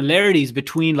lot of similarities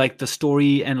between like the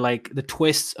story and like the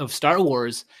twists of Star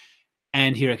Wars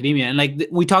and Hero Academia. And like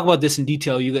we talk about this in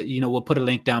detail. You know, we'll put a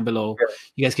link down below. Yeah.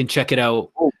 You guys can check it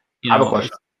out. I have a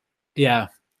question. Yeah.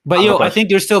 But I think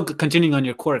they're still continuing on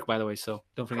your quirk, by the way. So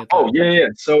don't forget that. Oh yeah.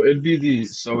 So it'd be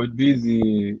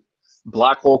the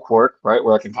black hole quirk, right?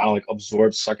 Where I can kind of like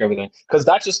absorb, suck everything. Because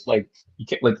that's just like you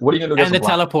can't like what are you gonna do? And the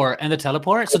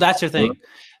teleport. So that's your thing.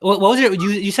 What was your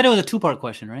you said it was a 2-part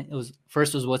question, right? It was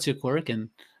first was what's your quirk and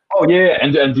oh yeah,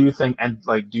 and do you think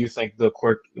the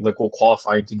quirk like will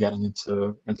qualify to getting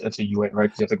into UA, right?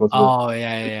 Because you have to go through. Oh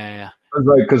yeah.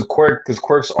 Because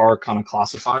quirks are kind of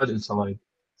classified into like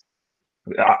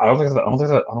I don't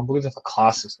believe it's a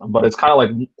class system, but it's kind of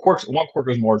like quirks. One quirk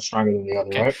is more stronger than the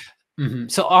other, right? Mm-hmm.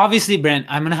 So obviously, Brent,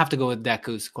 I'm gonna have to go with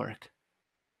Deku's quirk.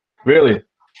 Really?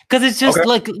 Because it's just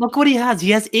like look what he has. He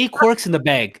has 8 quirks in the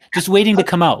bag, just waiting to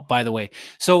come out. By the way,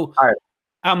 so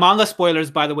manga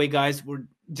spoilers. By the way, guys, we're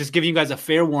just giving you guys a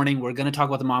fair warning. We're gonna talk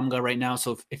about the manga right now.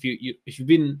 So if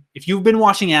you've been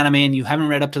watching anime and you haven't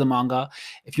read up to the manga,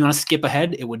 if you want to skip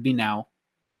ahead, it would be now.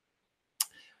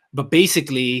 But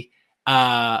basically,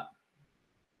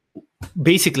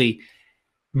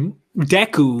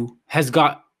 Deku has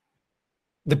got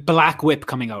the Black Whip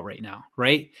coming out right now,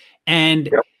 right? And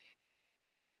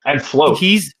Flow.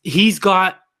 He's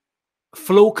got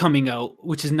Flow coming out,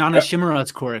 which is Nana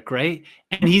Shimura's quirk, right?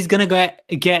 And he's gonna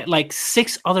get like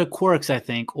 6 other quirks, I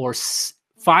think, or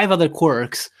 5 other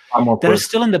quirks that are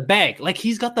still in the bag. Like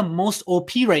he's got the most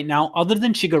OP right now, other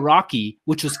than Shigaraki,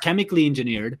 which was chemically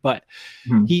engineered. But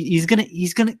he's gonna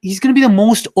be the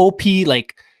most OP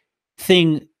like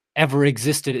thing ever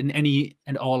existed in any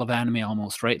and all of anime,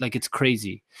 almost, right? Like it's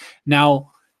crazy.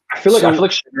 Now, I feel like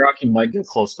Shigaraki might get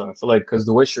close though. I feel like because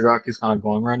the way Shigaraki's kind of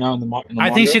going right now in the manga. I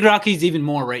think Shigaraki's even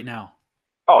more right now.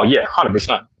 Oh yeah,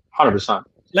 100%.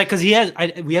 Like, because he has,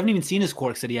 we haven't even seen his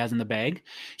quirks that he has in the bag.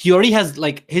 He already has,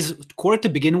 like, his quirk to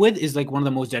begin with is like one of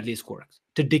the most deadliest quirks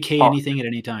to decay anything at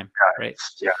any time, right?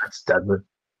 Yeah, it's deadly.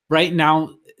 Right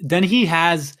now, then he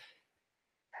has,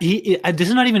 this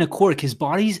is not even a quirk. His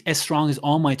body's as strong as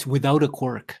All Might's without a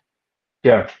quirk.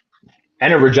 Yeah,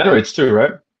 and it regenerates too,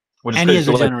 right? And he has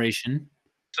regeneration.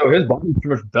 So his body's pretty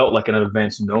much built like an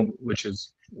advanced gnome, which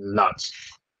is nuts.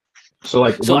 So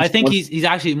I think he's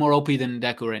actually more OP than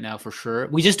Deku right now for sure.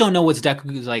 We just don't know what's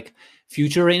Deku's like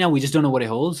future right now. We just don't know what it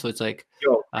holds. So it's like,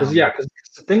 because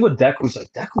the thing with Deku is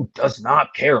like Deku does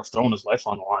not care of throwing his life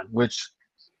on the line, which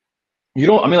you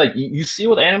don't. I mean, like you see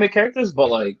with anime characters, but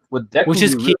like with Deku, which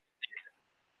is key.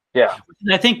 Yeah,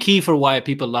 I think key for why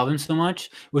people love him so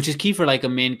much, which is key for like a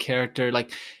main character.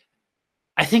 Like,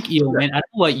 I think man, I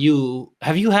don't know what you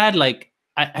have. You had like,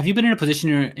 have you been in a position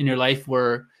in your life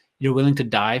where you're willing to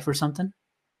die for something?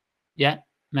 Yeah,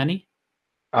 Manny?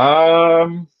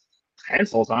 Handful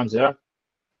of times, yeah.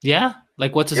 Yeah?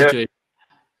 Like, what's the situation?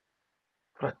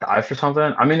 Would I die for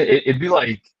something? I mean, it'd be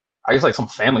like, I guess like some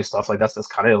family stuff. Like that's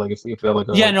kind of like if we feel like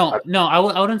I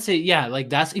wouldn't say like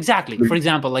that's exactly. For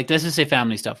example, like let's just say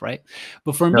family stuff, right?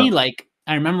 But for me, like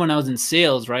I remember when I was in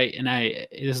sales, right? And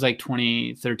it was like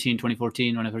 2013,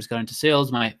 2014 when I first got into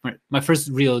sales, my first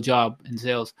real job in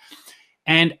sales.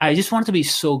 And I just wanted to be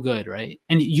so good, right?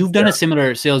 And you've done a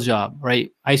similar sales job,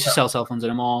 right? I used to sell cell phones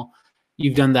at a mall.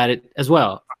 You've done that as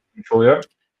well. Oh, yeah.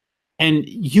 And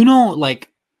like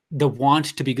the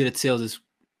want to be good at sales is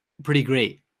pretty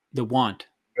great. The want.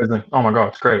 Oh my God,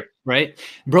 it's great. Right?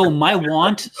 Bro, my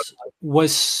want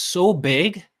was so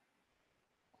big.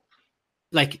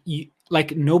 Like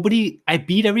nobody, I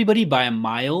beat everybody by a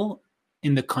mile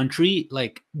in the country.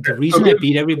 Like the reason I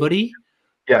beat everybody.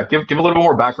 Yeah, give a little bit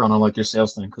more background on like your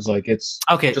sales thing, because like it's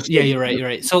okay. Yeah, you're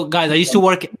right. So guys, I used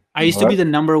to be the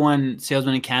number 1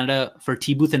 salesman in Canada for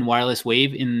T-Booth and Wireless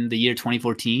Wave in the year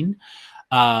 2014.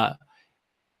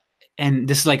 And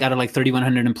this is like out of like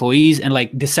 3,100 employees, and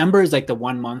like December is like the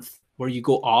 1 month where you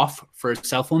go off for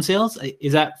cell phone sales.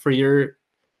 Is that for your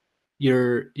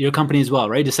your company as well,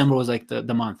 right? December was like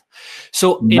the month.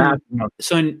 So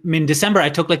in December, I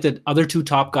took like the other 2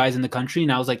 top guys in the country,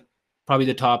 and I was like probably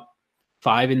the top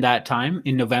 5 in that time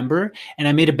in November. And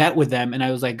I made a bet with them, and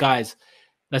I was like, guys,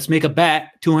 let's make a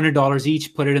bet, $200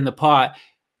 each, put it in the pot,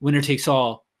 winner takes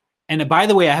all. And by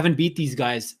the way, I haven't beat these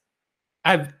guys.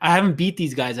 I haven't beat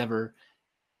these guys ever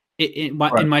in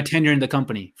my tenure in the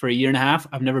company for a year and a half.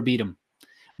 I've never beat them,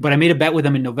 but I made a bet with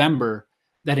them in November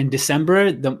that in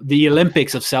December, the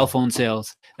Olympics of cell phone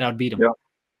sales, that I'd beat them.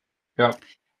 Yeah.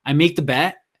 I make the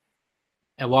bet,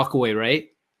 I walk away, right?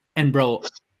 And bro,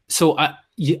 so I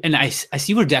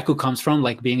see where Deku comes from,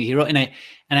 like being a hero, and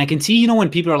I can see, when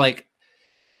people are like,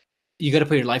 you got to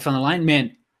put your life on the line,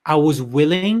 man. I was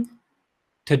willing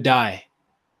to die.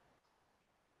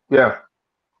 Yeah.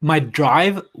 My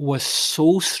drive was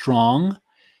so strong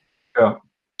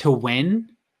to win.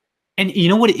 And you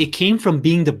know what? It came from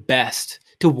being the best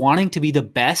to wanting to be the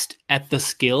best at the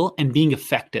skill and being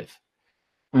effective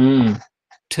to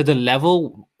the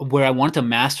level where I wanted to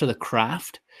master the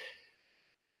craft,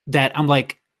 that I'm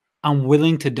like, I'm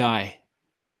willing to die.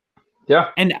 Yeah.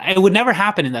 And it would never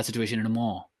happen in that situation in a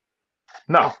mall.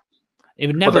 No. It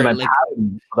would never.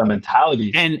 The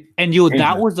mentality. And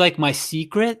that was like my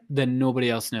secret that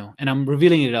nobody else knew. And I'm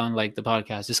revealing it on like the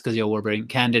podcast just because we're being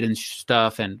candid and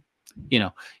stuff, and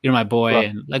you're my boy,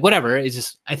 and like whatever. It's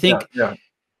just, I think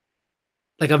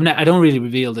like I don't really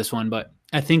reveal this one, but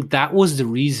I think that was the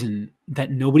reason that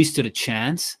nobody stood a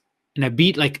chance. And I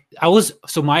beat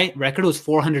so my record was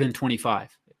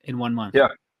 425 in 1 month. Yeah.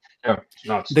 Yeah.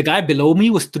 Nuts. The guy below me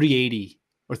was 380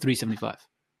 or 375.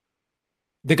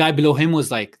 The guy below him was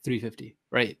like 350,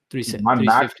 right? My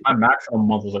maximum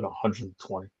month was like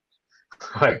 120.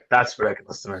 Like, that's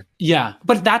ridiculous to me. Yeah,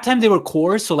 but at that time they were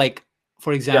cores. So like,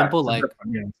 for example,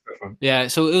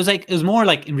 so it was more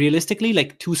like realistically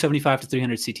like 275 to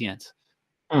 300 CTNs.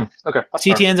 Okay.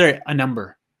 CTNs are a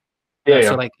number. Yeah.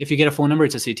 So like, if you get a phone number,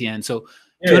 it's a CTN. So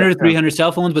 200 to 300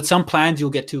 cell phones, but some plans you'll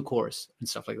get 2 cores and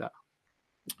stuff like that.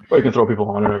 Or you can throw people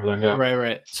on and everything. Yeah.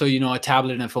 Right. So a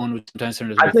tablet and a phone would sometimes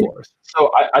turn into 4.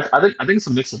 So I think it's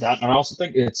a mix of that, and I also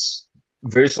think it's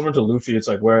very similar to Luffy. It's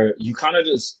like where you kind of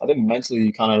just, I think mentally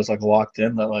you kind of just like locked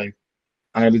in that like,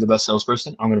 I'm gonna be the best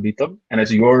salesperson, I'm gonna beat them, and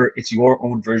it's your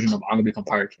own version of I'm gonna become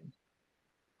Pirate King.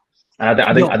 And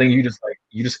I think you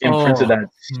just imprinted that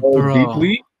so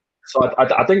deeply. So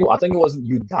I think it wasn't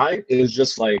you dying. It was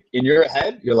just like in your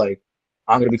head, you're like,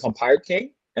 I'm gonna become Pirate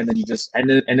King, and then you just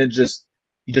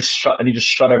shut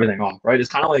everything off, right? It's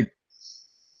kind of like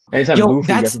anytime Luffy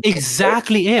that's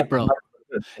exactly it, bro.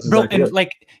 And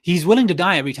like, he's willing to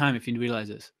die every time if he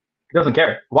realizes. He doesn't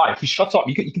care. Why? He shuts off.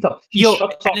 You can tell.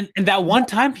 And that one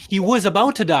time he was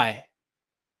about to die.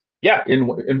 Yeah, in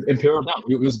Imperial Down,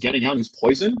 he was getting out. He was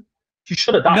poisoned. He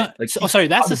should have died. No, sorry,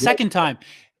 that's the second time.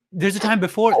 There's a time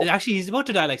before. Actually, he's about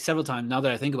to die like several times now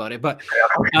that I think about it. But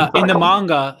in the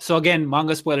manga, so again,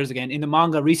 manga spoilers again. In the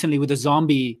manga recently with the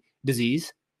zombie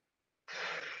disease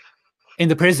in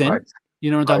the prison, right. You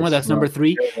know what I'm talking about? That's number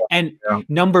 3. And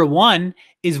number 1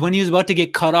 is when he was about to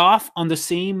get cut off on the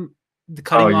same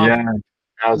cutting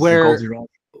off where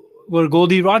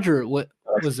Goldie Roger was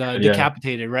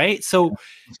decapitated, right? So,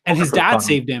 and his dad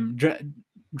saved him.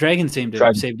 Dragon saved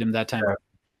him that time.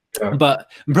 Yeah.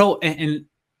 But bro, and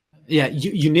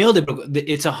you nailed it, bro.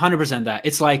 It's 100% that.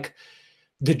 It's like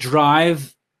the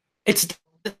drive. It's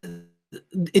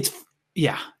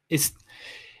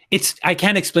I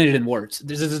can't explain it in words.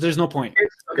 There's no point.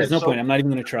 There's no point. I'm not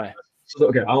even gonna try. So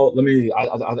okay, I think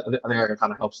I can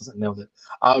kind of help since I nailed it.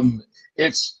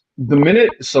 It's the minute.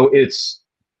 So it's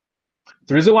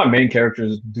the reason why main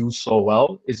characters do so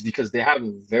well is because they have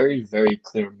a very, very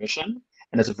clear mission,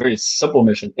 and it's a very simple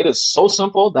mission. It is so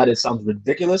simple that it sounds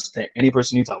ridiculous to any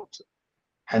person you tell it to.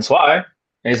 Hence why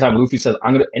anytime Luffy says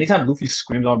anytime Luffy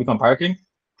screams, "I want to become Pirate King,"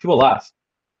 people laugh.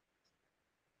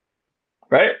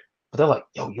 Right? But they're like,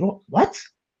 yo, you know what?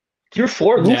 Tier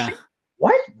 4 Luffy? Yeah.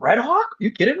 What? Red Hawk? Are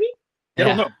you kidding me? They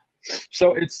don't know.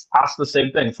 So it's asked the same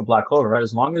thing for Black Clover, right?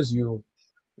 As long as you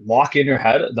lock in your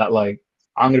head that like,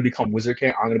 I'm going to become Wizard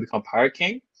King, I'm going to become Pirate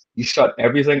King, you shut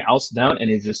everything else down and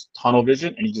it's just tunnel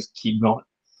vision and you just keep going.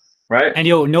 Right? And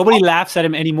nobody laughs at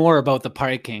him anymore about the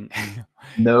Pirate King.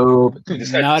 No.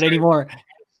 Not anymore.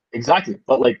 Exactly.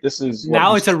 But like, this is...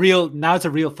 Now it's a real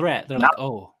threat. They're like,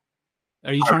 oh.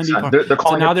 Are you trying to be Pirate King?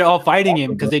 So now they're all fighting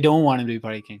him because they don't want him to be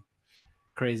Pirate King.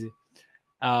 Crazy.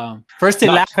 First they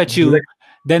laugh at you,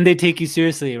 then they take you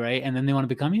seriously, right? And then they want to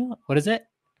become you? What is it?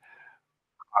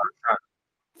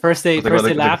 First they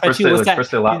laugh at you. What's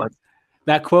that?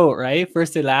 That quote, right?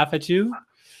 First they laugh at you.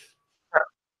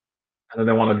 And then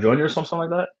they want to join you or something like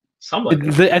that? Something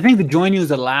like that. I think the join you is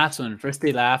the last one. First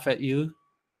they laugh at you.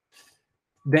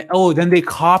 Then they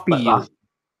copy you.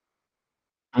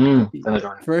 Then they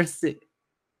join. First,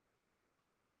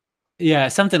 yeah,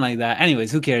 something like that.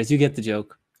 Anyways, who cares? You get the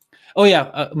joke. Oh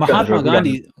yeah, Mahatma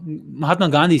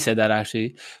Gandhi said that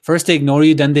actually. First they ignore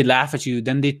you, then they laugh at you,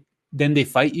 then they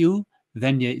fight you,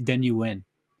 then you win.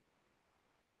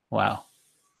 Wow.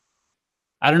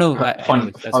 I don't know.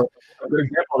 Anyways, a good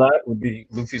example of that would be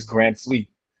Luffy's Grand Fleet.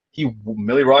 He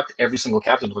Millie rocked every single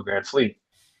captain of the Grand Fleet.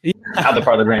 Yeah. Now they're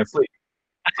part of the Grand Fleet.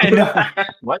 I know.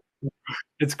 What?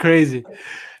 It's crazy.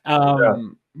 But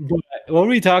what were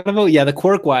we talking about? Yeah, the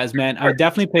quirk wise, man. I would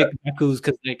definitely pick Deku's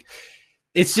because like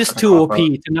it's just too OP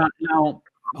to not now.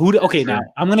 Now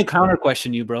I'm gonna counter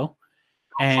question you, bro.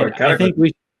 And I think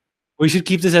we should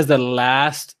keep this as the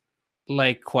last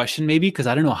like question maybe because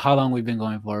I don't know how long we've been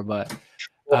going for, but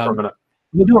we'll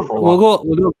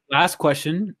do last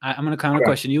question. I'm gonna counter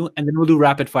question you, and then we'll do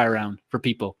rapid fire round for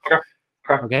people.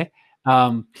 Okay.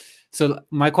 So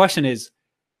my question is,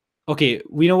 okay,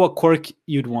 we know what quirk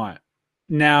you'd want.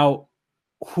 Now,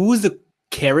 who's the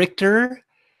character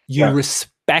you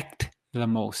respect the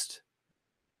most?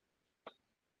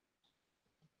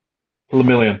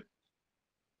 Lemillion.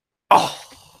 Oh,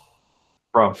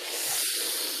 bro.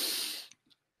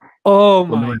 Oh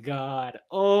my god.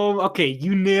 Oh, okay.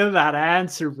 You nailed that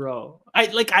answer, bro. I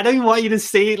don't even want you to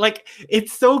say like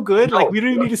it's so good. Like we don't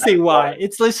even need to say why.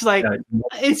 It's just like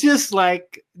it's just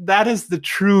like that is the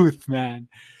truth, man.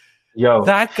 Yo,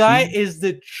 that guy is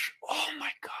the oh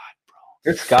my god, bro.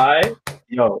 This guy,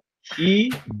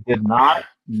 he did not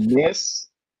miss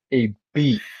a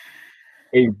beat.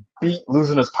 A beat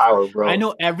losing his power, bro. I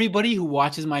know everybody who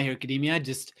watches My Hero Academia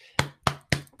just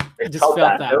felt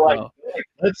that, bro. Like,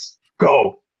 let's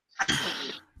go.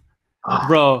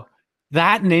 Bro,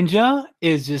 that ninja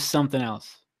is just something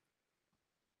else.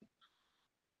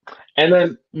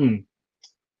 And then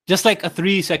just like a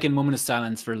 3-second moment of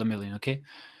silence for Lemillion, okay?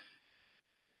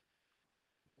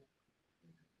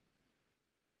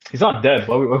 He's not dead.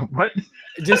 What?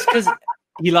 Just because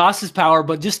he lost his power,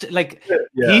 but just like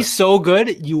he's so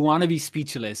good, you want to be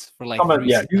speechless for like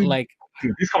dude,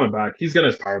 he's coming back. He's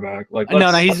getting his power back. Like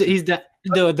he's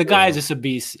the guy is just a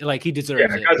beast. Like he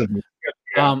deserves it. Guy's a beast.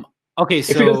 Okay,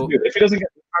 so if he doesn't get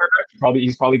his power back,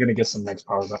 he's probably gonna get some next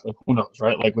power back. Like who knows,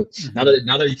 right? Like now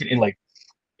that you can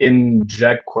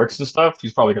inject quirks and stuff,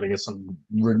 he's probably gonna get some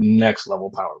next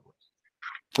level power.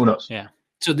 Who knows? Yeah.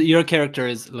 So your character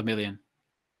is Lemillion.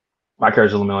 My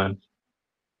character is Lemillion.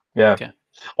 Yeah. Okay.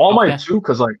 All Might too,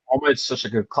 because like All Might's such a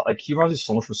good like he reminds me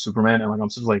so much for Superman, and like I'm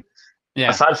just like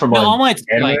aside from All Might's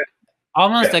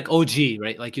almost like OG,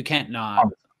 right? Like you can't not.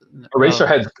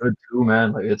 Eraserhead's good too,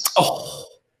 man. Like it's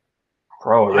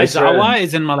bro. Aizawa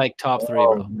is in my like top 3,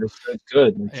 bro. It's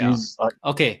good. Like, he's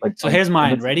okay. So here's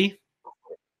mine. Ready?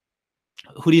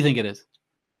 Who do you think it is?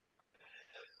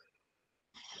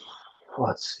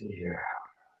 Let's see here.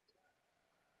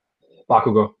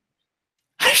 Bakugo.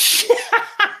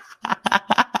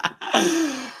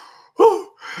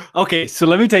 Okay, so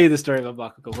let me tell you the story about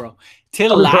Bakugo, bro.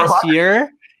 Till last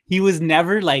year, he was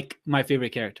never like my favorite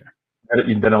character.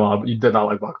 You did not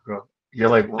like Bakugo. You're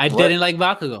like I didn't like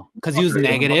Bakugo because he was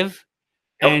negative,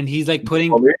 and he's like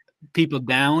putting people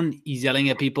down. He's yelling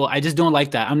at people. I just don't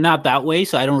like that. I'm not that way,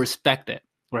 so I don't respect it.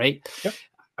 Right? Yep.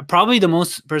 Probably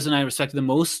the person I respected the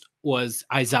most was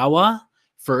Aizawa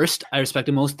first. I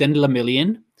respected most, then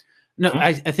Lemillion. No,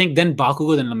 I think then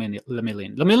Bakugo, then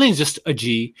Lemillion. Lemillion is just a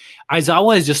G.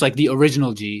 Aizawa is just like the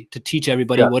original G to teach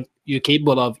everybody what you're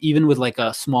capable of, even with like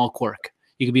a small quirk.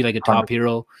 You could be like a top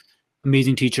hero,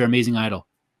 amazing teacher, amazing idol.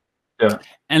 Yeah.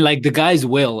 And like the guy's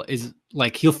will is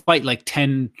like he'll fight like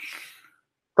 10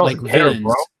 villains.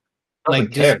 Bro. Like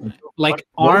just like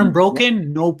arm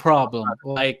broken, no problem.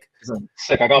 Like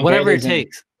whatever it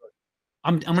takes.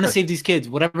 I'm gonna save these kids,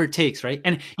 whatever it takes, right?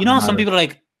 And you know how some people are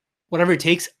like, whatever it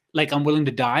takes. Like I'm willing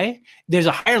to die. There's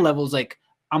a higher levels like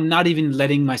I'm not even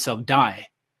letting myself die,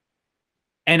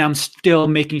 and I'm still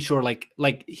making sure like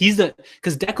he's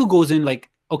because Deku goes in like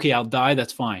okay I'll die,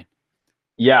 that's fine.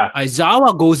 Yeah.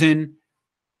 Aizawa goes in.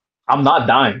 I'm not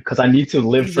dying because I need to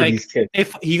live for these kids.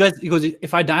 If he goes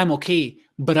if I die I'm okay,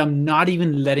 but I'm not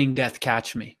even letting death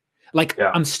catch me. Like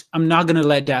I'm not gonna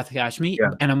let death catch me,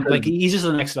 and I'm like he's just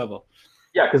the next level.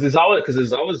 Yeah, because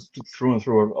Aizawa's through and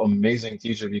through an amazing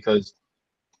teacher because.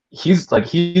 He's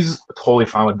totally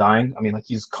fine with dying. I mean, like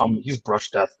he's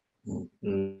brushed death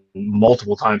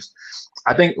multiple times.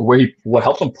 I think what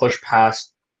helps him push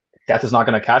past death is not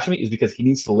going to catch me is because he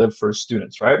needs to live for his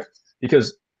students, right?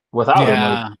 Because without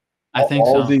him, I think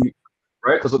so.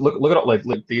 Right? Because look at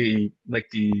the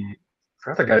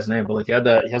forgot the guy's name, but like he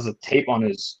has a tape on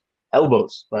his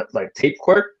elbows, but like tape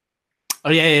quirk. Oh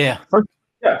yeah.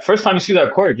 First time you see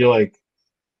that quirk, you're like,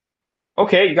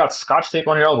 okay, you got scotch tape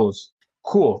on your elbows.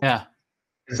 Cool. Yeah.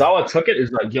 Zawa took it,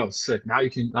 is like, yo, sick. Now you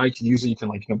can use it. You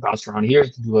can bounce around here,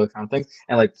 you can do that kind of thing.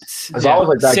 And like Zawa's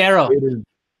like that. Cero.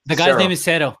 The guy's name is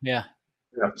Cero. Yeah.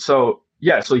 So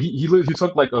he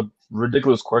took like a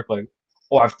ridiculous quirk, like,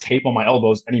 oh, I have tape on my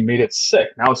elbows, and he made it sick.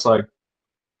 Now it's like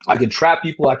I can trap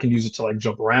people, I can use it to like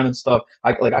jump around and stuff.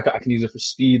 I can use it for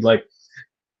speed. Like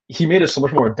he made it so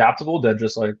much more adaptable than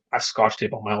just like I scotch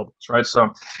tape on my elbows, right?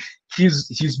 So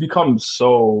he's become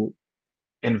so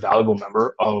invaluable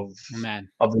member of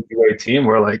the UA team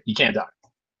where like you can't die.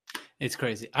 It's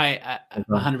crazy. I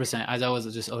 100%. As I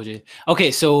was just OJ.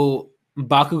 Okay, so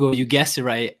Bakugo, you guessed it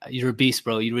right. You're a beast,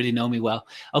 bro. You really know me well.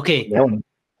 Okay,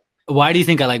 why do you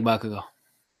think I like Bakugo?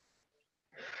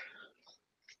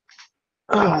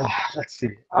 Let's see.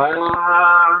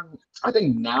 I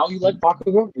think now you like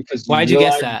Bakugo because why'd you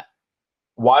guess that?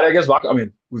 Why did I guess Bakugo? I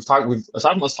mean,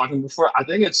 aside from us talking before, I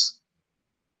think it's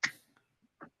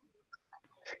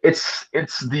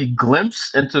the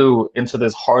glimpse into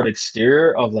this hard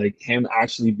exterior of like him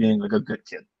actually being like a good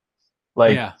kid,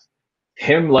 like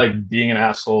him like being an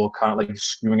asshole, kind of like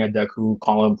screaming at Deku,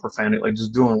 calling him profanity, like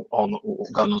just doing all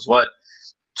God knows what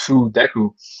to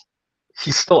Deku.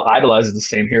 He still idolizes the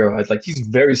same hero. It's like he's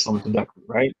very similar to Deku,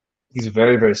 right? He's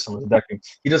very, very similar to Deku.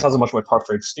 He just has a much more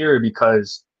tougher exterior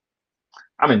because,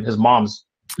 I mean, his mom's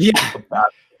a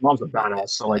badass.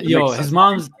 So like, his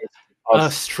mom's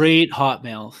a straight hot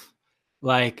MILF,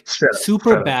 like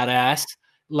super badass,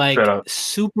 like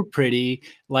super pretty,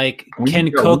 like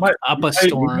can cook up a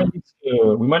storm.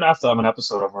 We might have to have an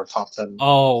episode of our top 10.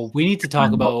 Oh, we need to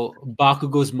talk about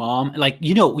Bakugo's mom. Like,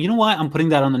 you know why I'm putting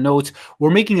that on the notes?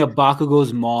 We're making a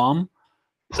Bakugo's mom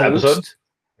post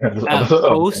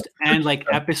and like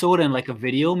episode and like a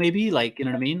video, maybe, like, you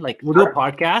know what I mean? Like we'll do a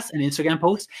podcast, an Instagram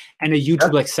post, and a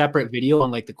YouTube like separate video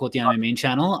on like the Koti Anime main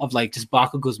channel of like just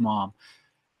Bakugo's mom.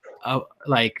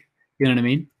 Like, you know what I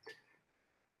mean?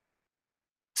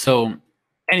 So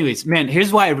anyways, man,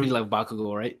 here's why I really love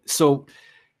Bakugo, right? So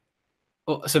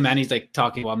Manny's like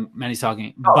talking while Manny's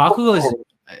talking. Bakugo is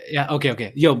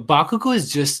okay. Yo, Bakugo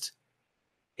is just,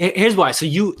 here's why.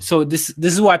 So this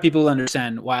is why people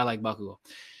understand why I like Bakugo.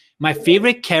 My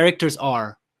favorite characters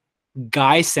are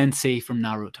Guy Sensei from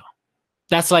Naruto.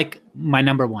 That's like my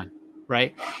number one,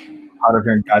 right? Out of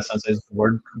hearing Guy Sensei's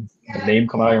name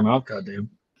come out of your mouth, goddamn.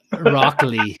 Rock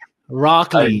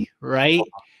Lee, right?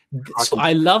 So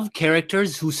I love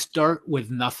characters who start with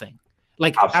nothing,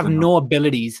 like have no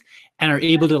abilities and are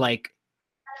able to like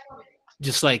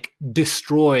just like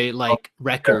destroy like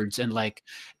records and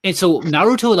so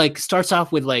Naruto like starts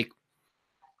off with like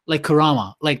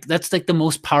Kurama, like that's like the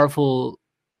most powerful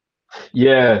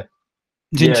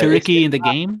Jinchuriki in the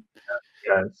game.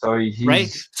 Yeah, so he's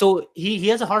right. So he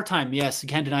has a hard time. Yes, you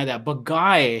can't deny that. But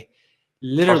Guy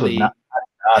literally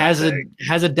has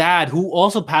a dad who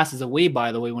also passes away,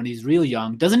 by the way, when he's real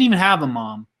young. Doesn't even have a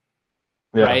mom.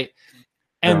 Right.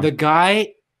 And the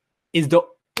guy is the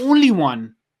only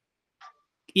one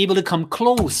able to come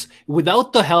close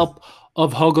without the help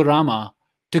of Hagurama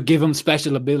to give him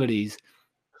special abilities.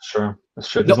 Sure. That's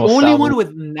true. The only one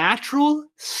with natural,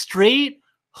 straight,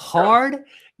 hard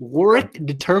work,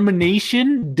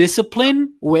 determination,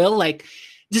 discipline, will, like,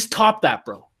 just top that,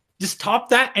 bro. Just top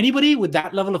that. Anybody with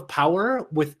that level of power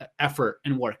with effort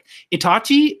and work.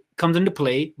 Itachi comes into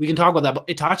play. We can talk about that, but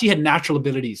Itachi had natural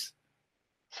abilities.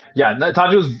 Yeah,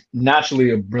 Itachi was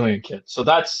naturally a brilliant kid. So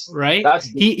that's right.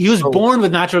 He was born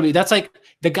with natural ability. That's like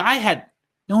the guy had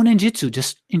no ninjutsu,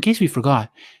 just in case we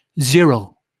forgot.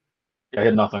 0. Yeah, he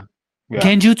had nothing. Yeah.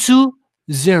 Genjutsu,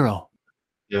 0.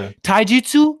 Yeah.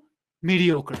 Taijutsu,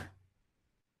 mediocre.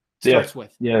 Starts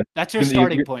with. Yeah. That's your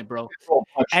starting point, bro.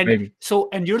 And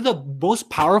you're the most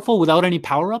powerful without any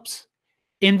power-ups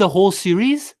in the whole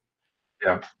series.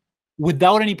 Yeah.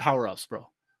 Without any power-ups, bro.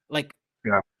 Like,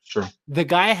 yeah, sure. The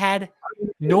guy had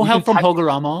no help from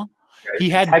Hagurama. He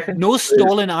had no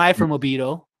stolen eye from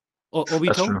Obito.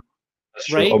 Obito. That's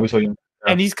true. Right? Obito, yeah.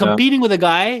 And he's competing with a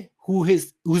guy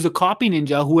who's a copy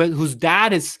ninja whose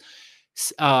dad is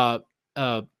the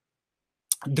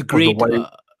great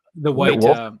the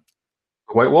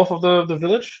white wolf of the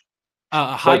village.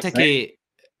 Hatake.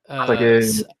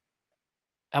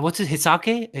 What's his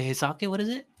Hisake? Hisake, what is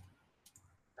it?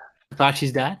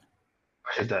 Itachi's dad.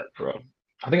 What's that, bro?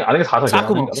 I think it's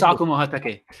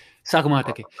Hatake. Sakumo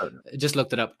Hatake. Just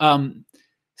looked it up.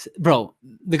 Bro,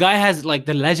 the guy has like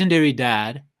the legendary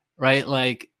dad, right?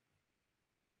 Like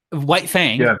White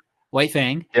Fang. Yeah. White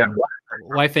Fang. Yeah.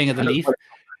 White Fang of the Leaf.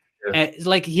 It's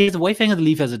like he has a White Fang of the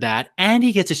Leaf as a dad, and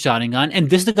he gets a Sharingan, and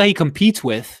this is the guy he competes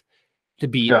with to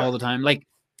beat all the time. Like,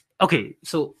 okay,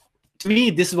 so to me,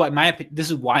 this is why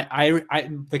I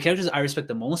the characters I respect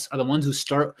the most are the ones who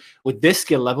start with this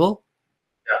skill level,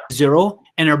 0,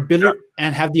 and are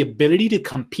and have the ability to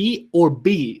compete or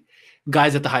beat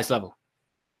guys at the highest level.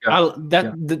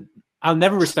 I'll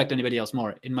never respect anybody else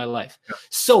more in my life.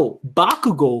 So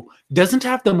Bakugo doesn't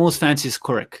have the most fanciest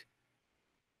quirk.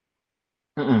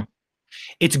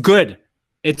 It's good.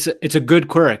 It's a good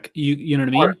quirk. You know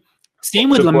what I mean? Same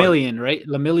with Lemillion, right?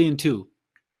 Lemillion too.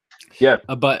 Yeah.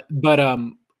 But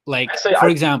like for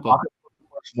example,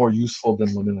 it's more useful than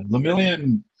Lemillion.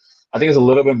 Lemillion, I think, is a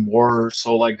little bit more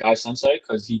so like Guy Sensei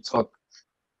because he took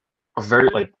a very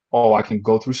like I can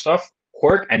go through stuff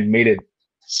quirk and made it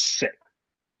sick.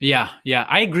 Yeah,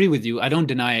 I agree with you. I don't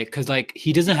deny it because like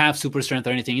he doesn't have super strength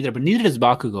or anything either, but neither does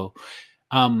Bakugo.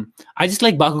 I just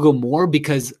like Bakugo more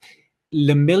because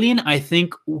Lemillion, I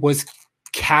think, was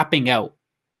capping out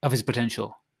of his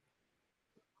potential.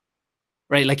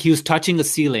 Right? Like he was touching the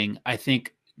ceiling, I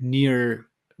think, near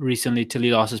recently till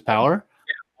he lost his power.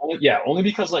 Only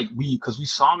because we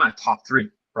saw him at top 3,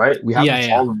 right? We haven't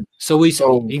followed him. So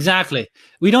exactly.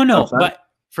 We don't know. But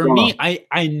for me,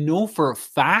 I know for a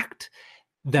fact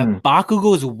that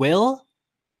Bakugo's will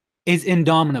is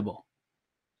indomitable.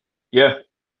 Yeah.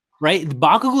 Right?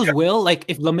 Bakugo's will, like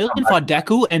if Lemillion fought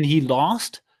Deku and he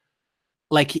lost,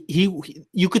 like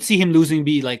you could see him losing.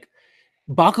 Be like,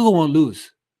 Bakugo won't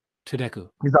lose to Deku.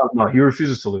 He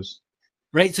refuses to lose.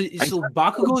 Right? So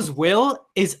Bakugo's will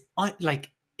is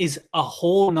a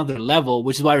whole nother level,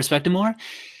 which is why I respect him more.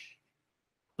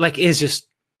 Like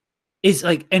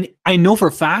and I know for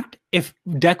a fact if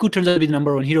Deku turns out to be the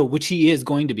number 1 hero, which he is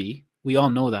going to be, we all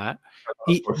know that.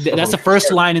 That's the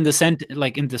first line in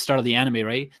the in the start of the anime,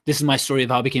 right? This is my story of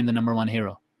how I became the number 1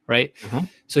 hero, right?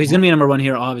 So he's gonna be number 1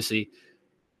 hero, obviously.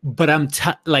 But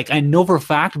I know for a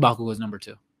fact Bakugo is number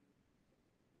 2.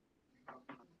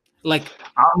 Like,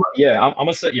 I'm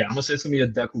gonna say it's gonna be a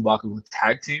Deku Bakugo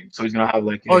tag team. So he's gonna have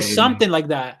or something like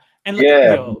that. And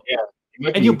and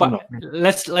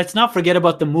let's not forget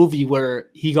about the movie where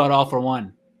he got all for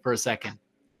one for a second,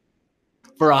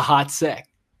 for a hot sec.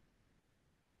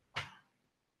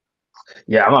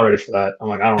 Yeah, I'm not ready for that. I'm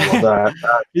like, I don't know about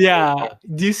that. Yeah,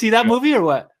 do you see that movie or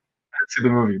what? I didn't see the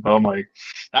movie, but I'm like,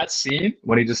 that scene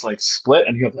when he just split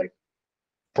and he was like,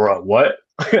 bro, what?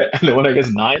 And then when I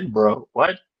gets 9, bro,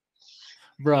 what?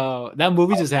 Bro, that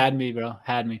movie just had me, bro.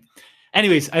 Had me.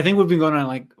 Anyways, I think we've been going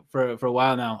on for a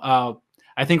while now.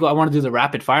 I think I want to do the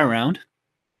rapid fire round.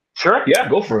 Sure. Yeah,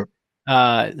 go for it.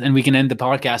 And we can end the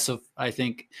podcast. So I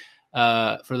think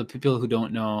for the people who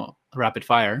don't know rapid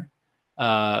fire,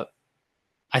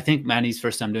 I think Manny's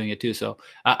first time doing it too. So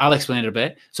I'll explain it a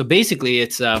bit. So basically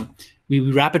it's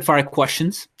we rapid fire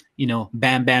questions,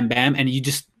 bam, bam, bam. And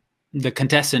the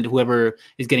contestant, whoever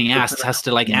is getting asked, has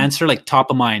to answer top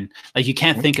of mind. Like you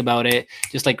can't think about it,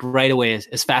 just right away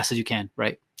as fast as you can,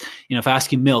 right? If I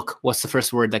ask you milk, what's the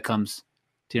first word that comes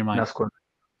to your mind? Nesquik.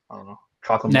 I don't know.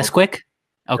 Chocolate Nesquik?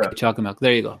 Okay, yeah. Chocolate milk.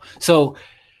 There you go. So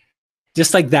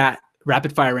just like that,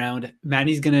 rapid fire round. I'm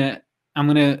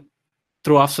gonna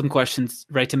throw off some questions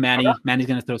right to Manny. Okay. Manny's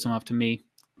gonna throw some off to me.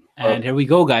 And here we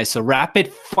go, guys. So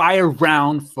rapid fire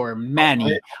round for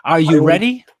Manny. Are you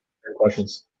ready?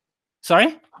 Questions.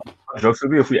 Sorry? Jokes would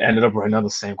be if we ended up writing down the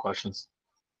same questions.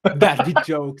 That'd be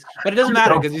jokes. But it doesn't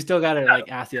matter because you still gotta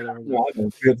ask the other one. Yeah,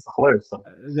 it's hilarious.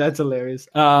 That's hilarious.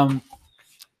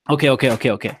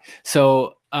 Okay.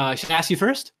 So should I ask you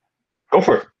first? Go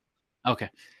for it. Okay.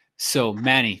 So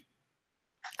Manny.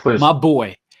 Please. My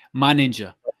boy, my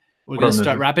ninja. We're gonna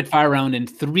start rapid fire round in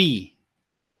 3,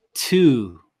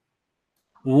 2,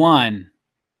 1.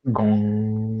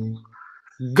 Gong.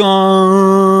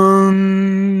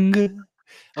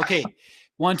 Okay,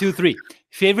 1, 2, 3.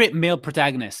 Favorite male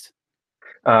protagonist?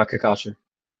 Kakashi.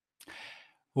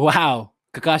 Wow,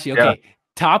 Kakashi. Okay, yeah.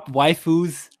 Top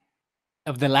waifus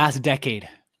of the last decade.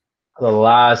 The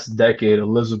last decade,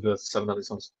 Elizabeth, 7 Deadly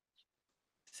Sins.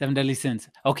 7 Deadly Sins.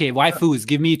 Okay, waifus.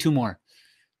 Give me 2 more.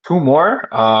 2 more.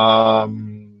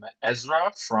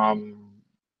 Ezra from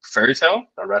Fairy Tail,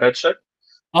 the redhead chick.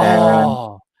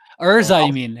 Oh, Urza,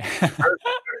 you mean?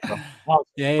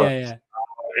 Yeah.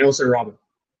 I also Robin.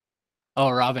 Oh,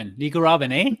 Robin. Nico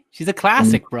Robin, eh? She's a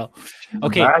classic, bro.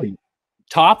 Okay.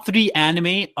 Top 3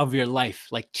 anime of your life.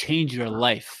 Change your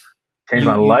life. Change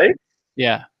my life?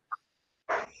 Yeah.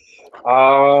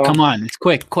 Come on. It's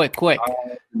quick. Naruto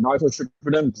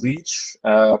Shippuden, Bleach,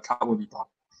 Cowboy Bebop.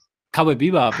 Cowboy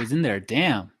Bebop is in there.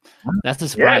 Damn. That's a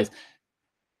surprise.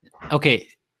 Yeah. Okay.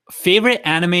 Favorite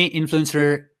anime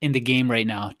influencer in the game right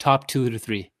now? Top 2 to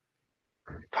 3.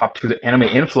 Top 2 the anime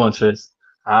influencers.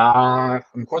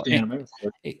 I'm quite the anime.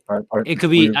 It could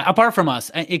be apart from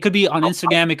us. It could be on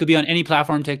Instagram. It could be on any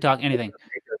platform, TikTok, anything.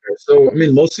 So I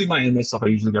mean, mostly my anime stuff I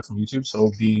usually get from YouTube. So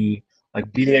it'll be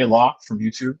like BDA Law from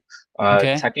YouTube.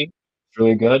 Okay. Tekking,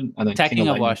 really good. And then Tekking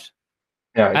I've watched.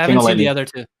 Yeah, I haven't seen the other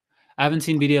two. I haven't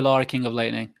seen BDA Law or King of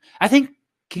Lightning. I think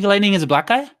King of Lightning is a black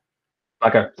guy.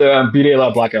 Black guy. BDA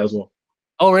Law, black guy as well.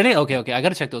 Oh, really? Okay. I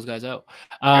gotta check those guys out.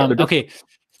 Okay.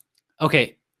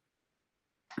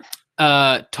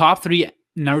 Top 3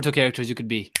 Naruto characters you could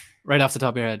be right off the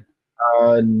top of your head.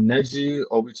 Neji,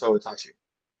 Obito, Itachi.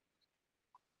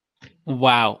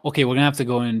 Wow. Okay, we're gonna have to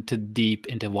go deep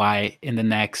into why in the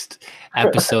next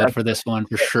episode for this one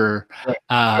for sure.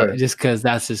 Just because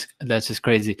that's just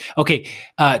crazy. Okay.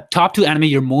 Top 2 anime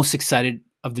you're most excited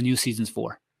of the new seasons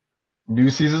for. New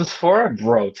seasons for,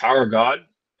 bro. Tower of God.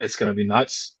 It's gonna be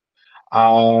nuts.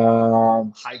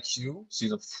 Haikyuu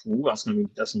season 4. That's gonna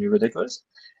be ridiculous.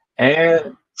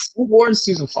 And Food Wars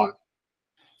season 5.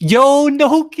 Yo,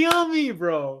 no, kill me,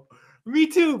 bro. Me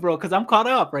too, bro. Because I'm caught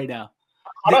up right now.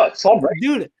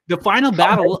 Dude, the final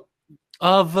battle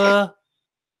of I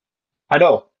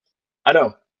know.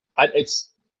 It's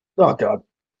oh god.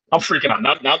 I'm freaking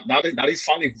out. Now he's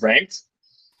finally ranked.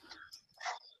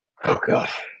 Oh god.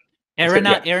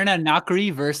 Erina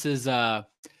Nakari versus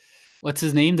what's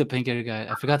his name? The pink haired guy.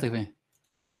 I forgot the name.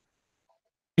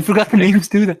 You forgot the names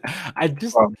too. How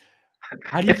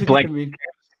do you forget the name?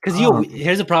 Because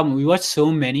here's the problem. We watch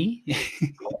so many.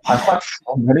 I watch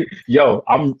so many. Yo,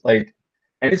 I'm like,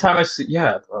 anytime I see,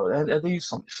 bro, they use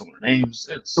some names.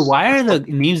 So why are the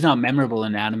names not memorable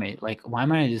in anime? Like, why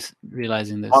am I just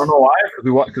realizing this? I don't know why.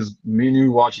 Because me and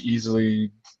you watch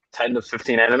easily 10 to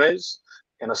 15 animes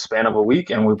in a span of a week,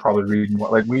 and we probably read more.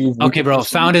 Like Okay, bro.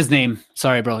 Found his name.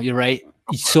 Sorry, bro. You're right.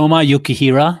 Soma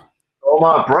Yukihira.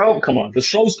 Soma, bro. Come on. The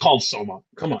show's called Soma.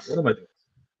 Come on. What am I doing?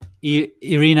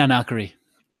 Erina Nakari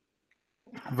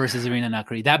versus Erina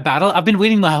Nakari. That battle, I've been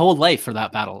waiting my whole life for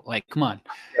that battle. Like, come on.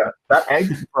 Yeah, that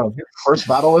egg, bro. First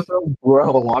battle with him, blew out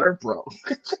of the water, bro.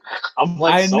 I'm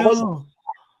like,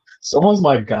 Soma's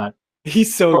my god.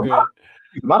 He's so good.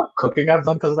 The amount of cooking I've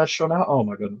done because of that show now. Oh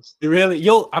my goodness. Really?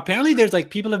 Yo, apparently there's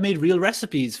like people have made real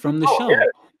recipes from the show.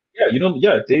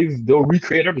 They'll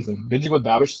recreate everything. Binging with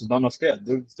Babish is not enough. Yeah,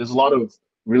 there's a lot of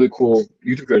really cool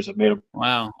YouTubers that made them.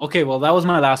 Wow. Okay, well that was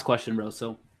my last question, bro.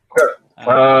 So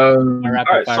my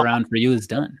rapid fire round for you is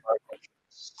done.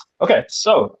 Okay,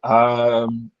 so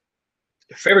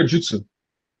favorite jutsu.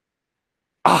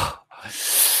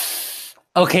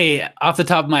 Okay, off the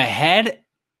top of my head,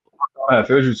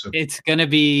 favorite jutsu. It's gonna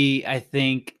be, I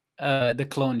think, the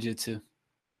clone jutsu.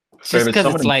 Just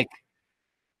because it's like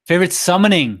favorite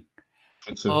summoning.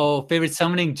 Jutsu. Oh, favorite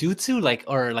summoning jutsu,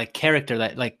 like character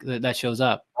that shows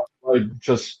up.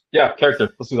 Character.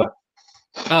 Let's do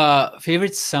that.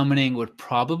 Favorite summoning would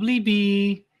probably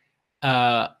be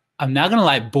I'm not gonna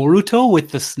lie, Boruto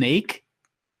with the snake.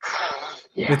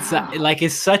 Yeah.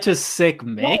 It's such a sick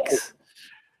mix.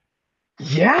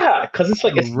 Yeah, because it's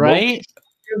like right.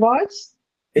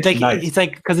 It's like nice. It's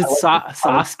like because it's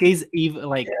Sasuke's even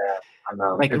like I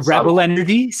know. Like it's rebel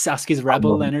energy. Sasuke's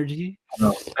rebel energy. I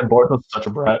know. And Boruto's such a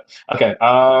brat. Okay.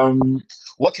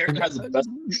 What character has the best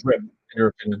drip in your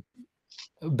opinion?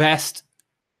 Best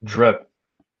drip.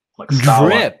 Like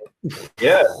drip.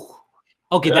 Yeah.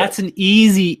 Okay, that's an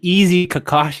easy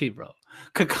Kakashi, bro.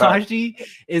 Kakashi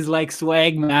is like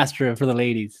swag master for the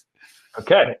ladies.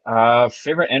 Okay.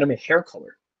 Favorite anime hair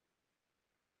color?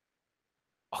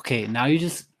 Okay, now you're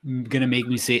just gonna make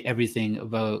me say everything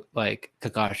about like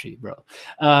Kakashi, bro.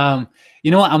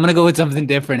 You know what? I'm gonna go with something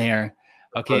different here.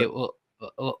 Okay,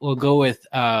 we'll go with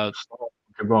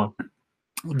Keep going.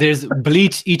 There's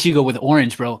Bleach Ichigo with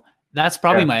orange, bro. That's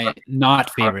probably my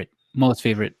not favorite, most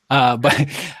favorite. But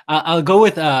I'll go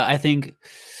with I think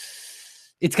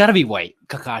it's gotta be white.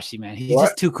 Kakashi, man. He's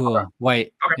just too cool. Okay.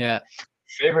 White. Okay. Yeah.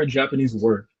 Favorite Japanese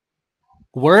word?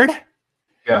 Word?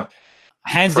 Yeah.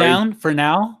 Hands down for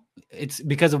now, it's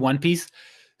because of One Piece.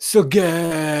 So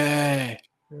gay.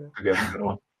 I guess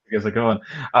a good one.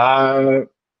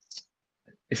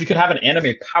 If you could have an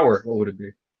anime power, what would it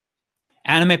be?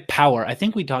 Anime power. I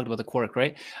think we talked about the quirk,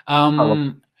 right?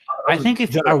 I think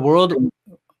if our world,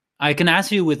 I can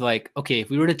ask you with like, okay,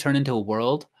 if we were to turn into a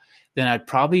world, then I'd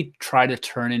probably try to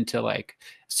turn into like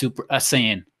a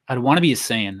Saiyan. I'd want to be a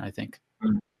Saiyan, I think.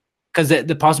 Because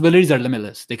the possibilities are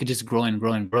limitless. They could just grow and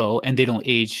grow and grow, and they don't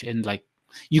age. And like,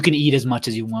 you can eat as much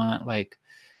as you want. Like,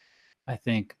 I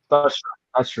think that's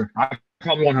true. I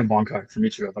probably want to have Bankai from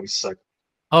Ichigo. That'd be sick.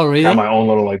 Oh, really? I have my own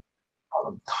little like.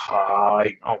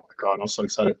 my god, I'm so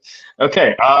excited.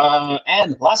 Okay,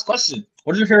 and last question.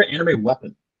 What is your favorite anime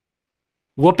weapon?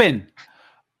 Whoopin.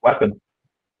 Weapon.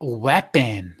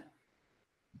 Weapon.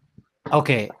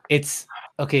 Okay,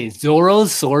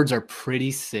 Zoro's swords are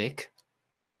pretty sick.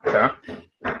 Okay.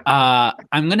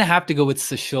 I'm gonna have to go with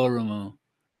Sashorumu.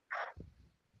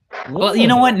 Well, you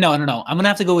know what? No. I'm gonna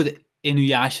have to go with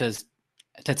Inuyasha's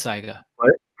Tetsaiga.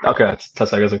 What? Okay,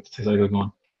 Tetsaiga's a good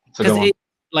one. Because it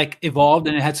like evolved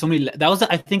and it had so many. That was,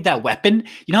 I think, that weapon.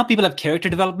 You know how people have character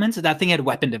developments? That thing had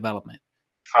weapon development.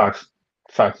 Fact.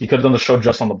 You could have done the show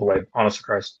just on the blade. Honest to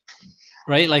Christ.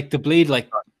 Right, like the blade, like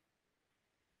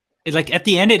it, like at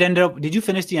the end, it ended up. Did you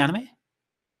finish the anime?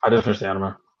 I did finish the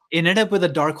anime. It ended up with a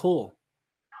dark hole.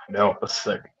 No, that's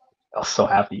sick. I was so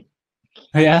happy.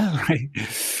 Yeah, right.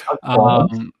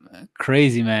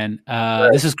 Crazy, man.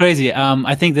 This is crazy.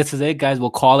 I think this is it, guys. We'll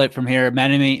call it from here.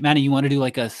 Manny, you want to do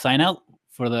like a sign out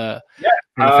for the? Yeah.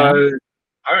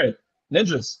 All right,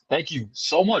 ninjas. Thank you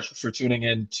so much for tuning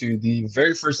in to the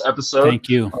very first episode. Thank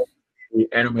you. Of the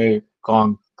Anime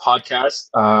Gong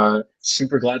podcast.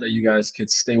 Super glad that you guys could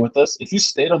stay with us. If you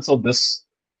stayed until this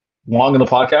long in the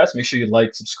podcast, make sure you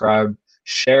like, subscribe,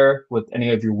 share with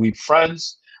any of your weeb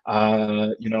friends.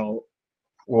 You know,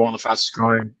 we're one of the fastest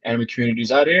growing anime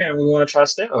communities out here, and we want to try to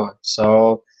stay on.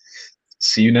 So,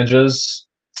 see you ninjas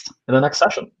in the next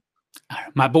session.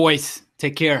 My boys,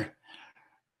 take care.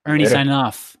 Ernie signing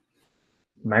off.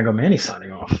 Mango Manny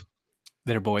signing off.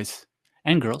 Later, boys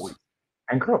and girls.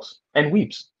 And girls. And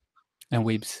weebs. And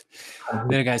weebs.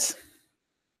 Later, guys.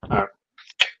 All right.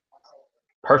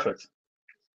 Perfect.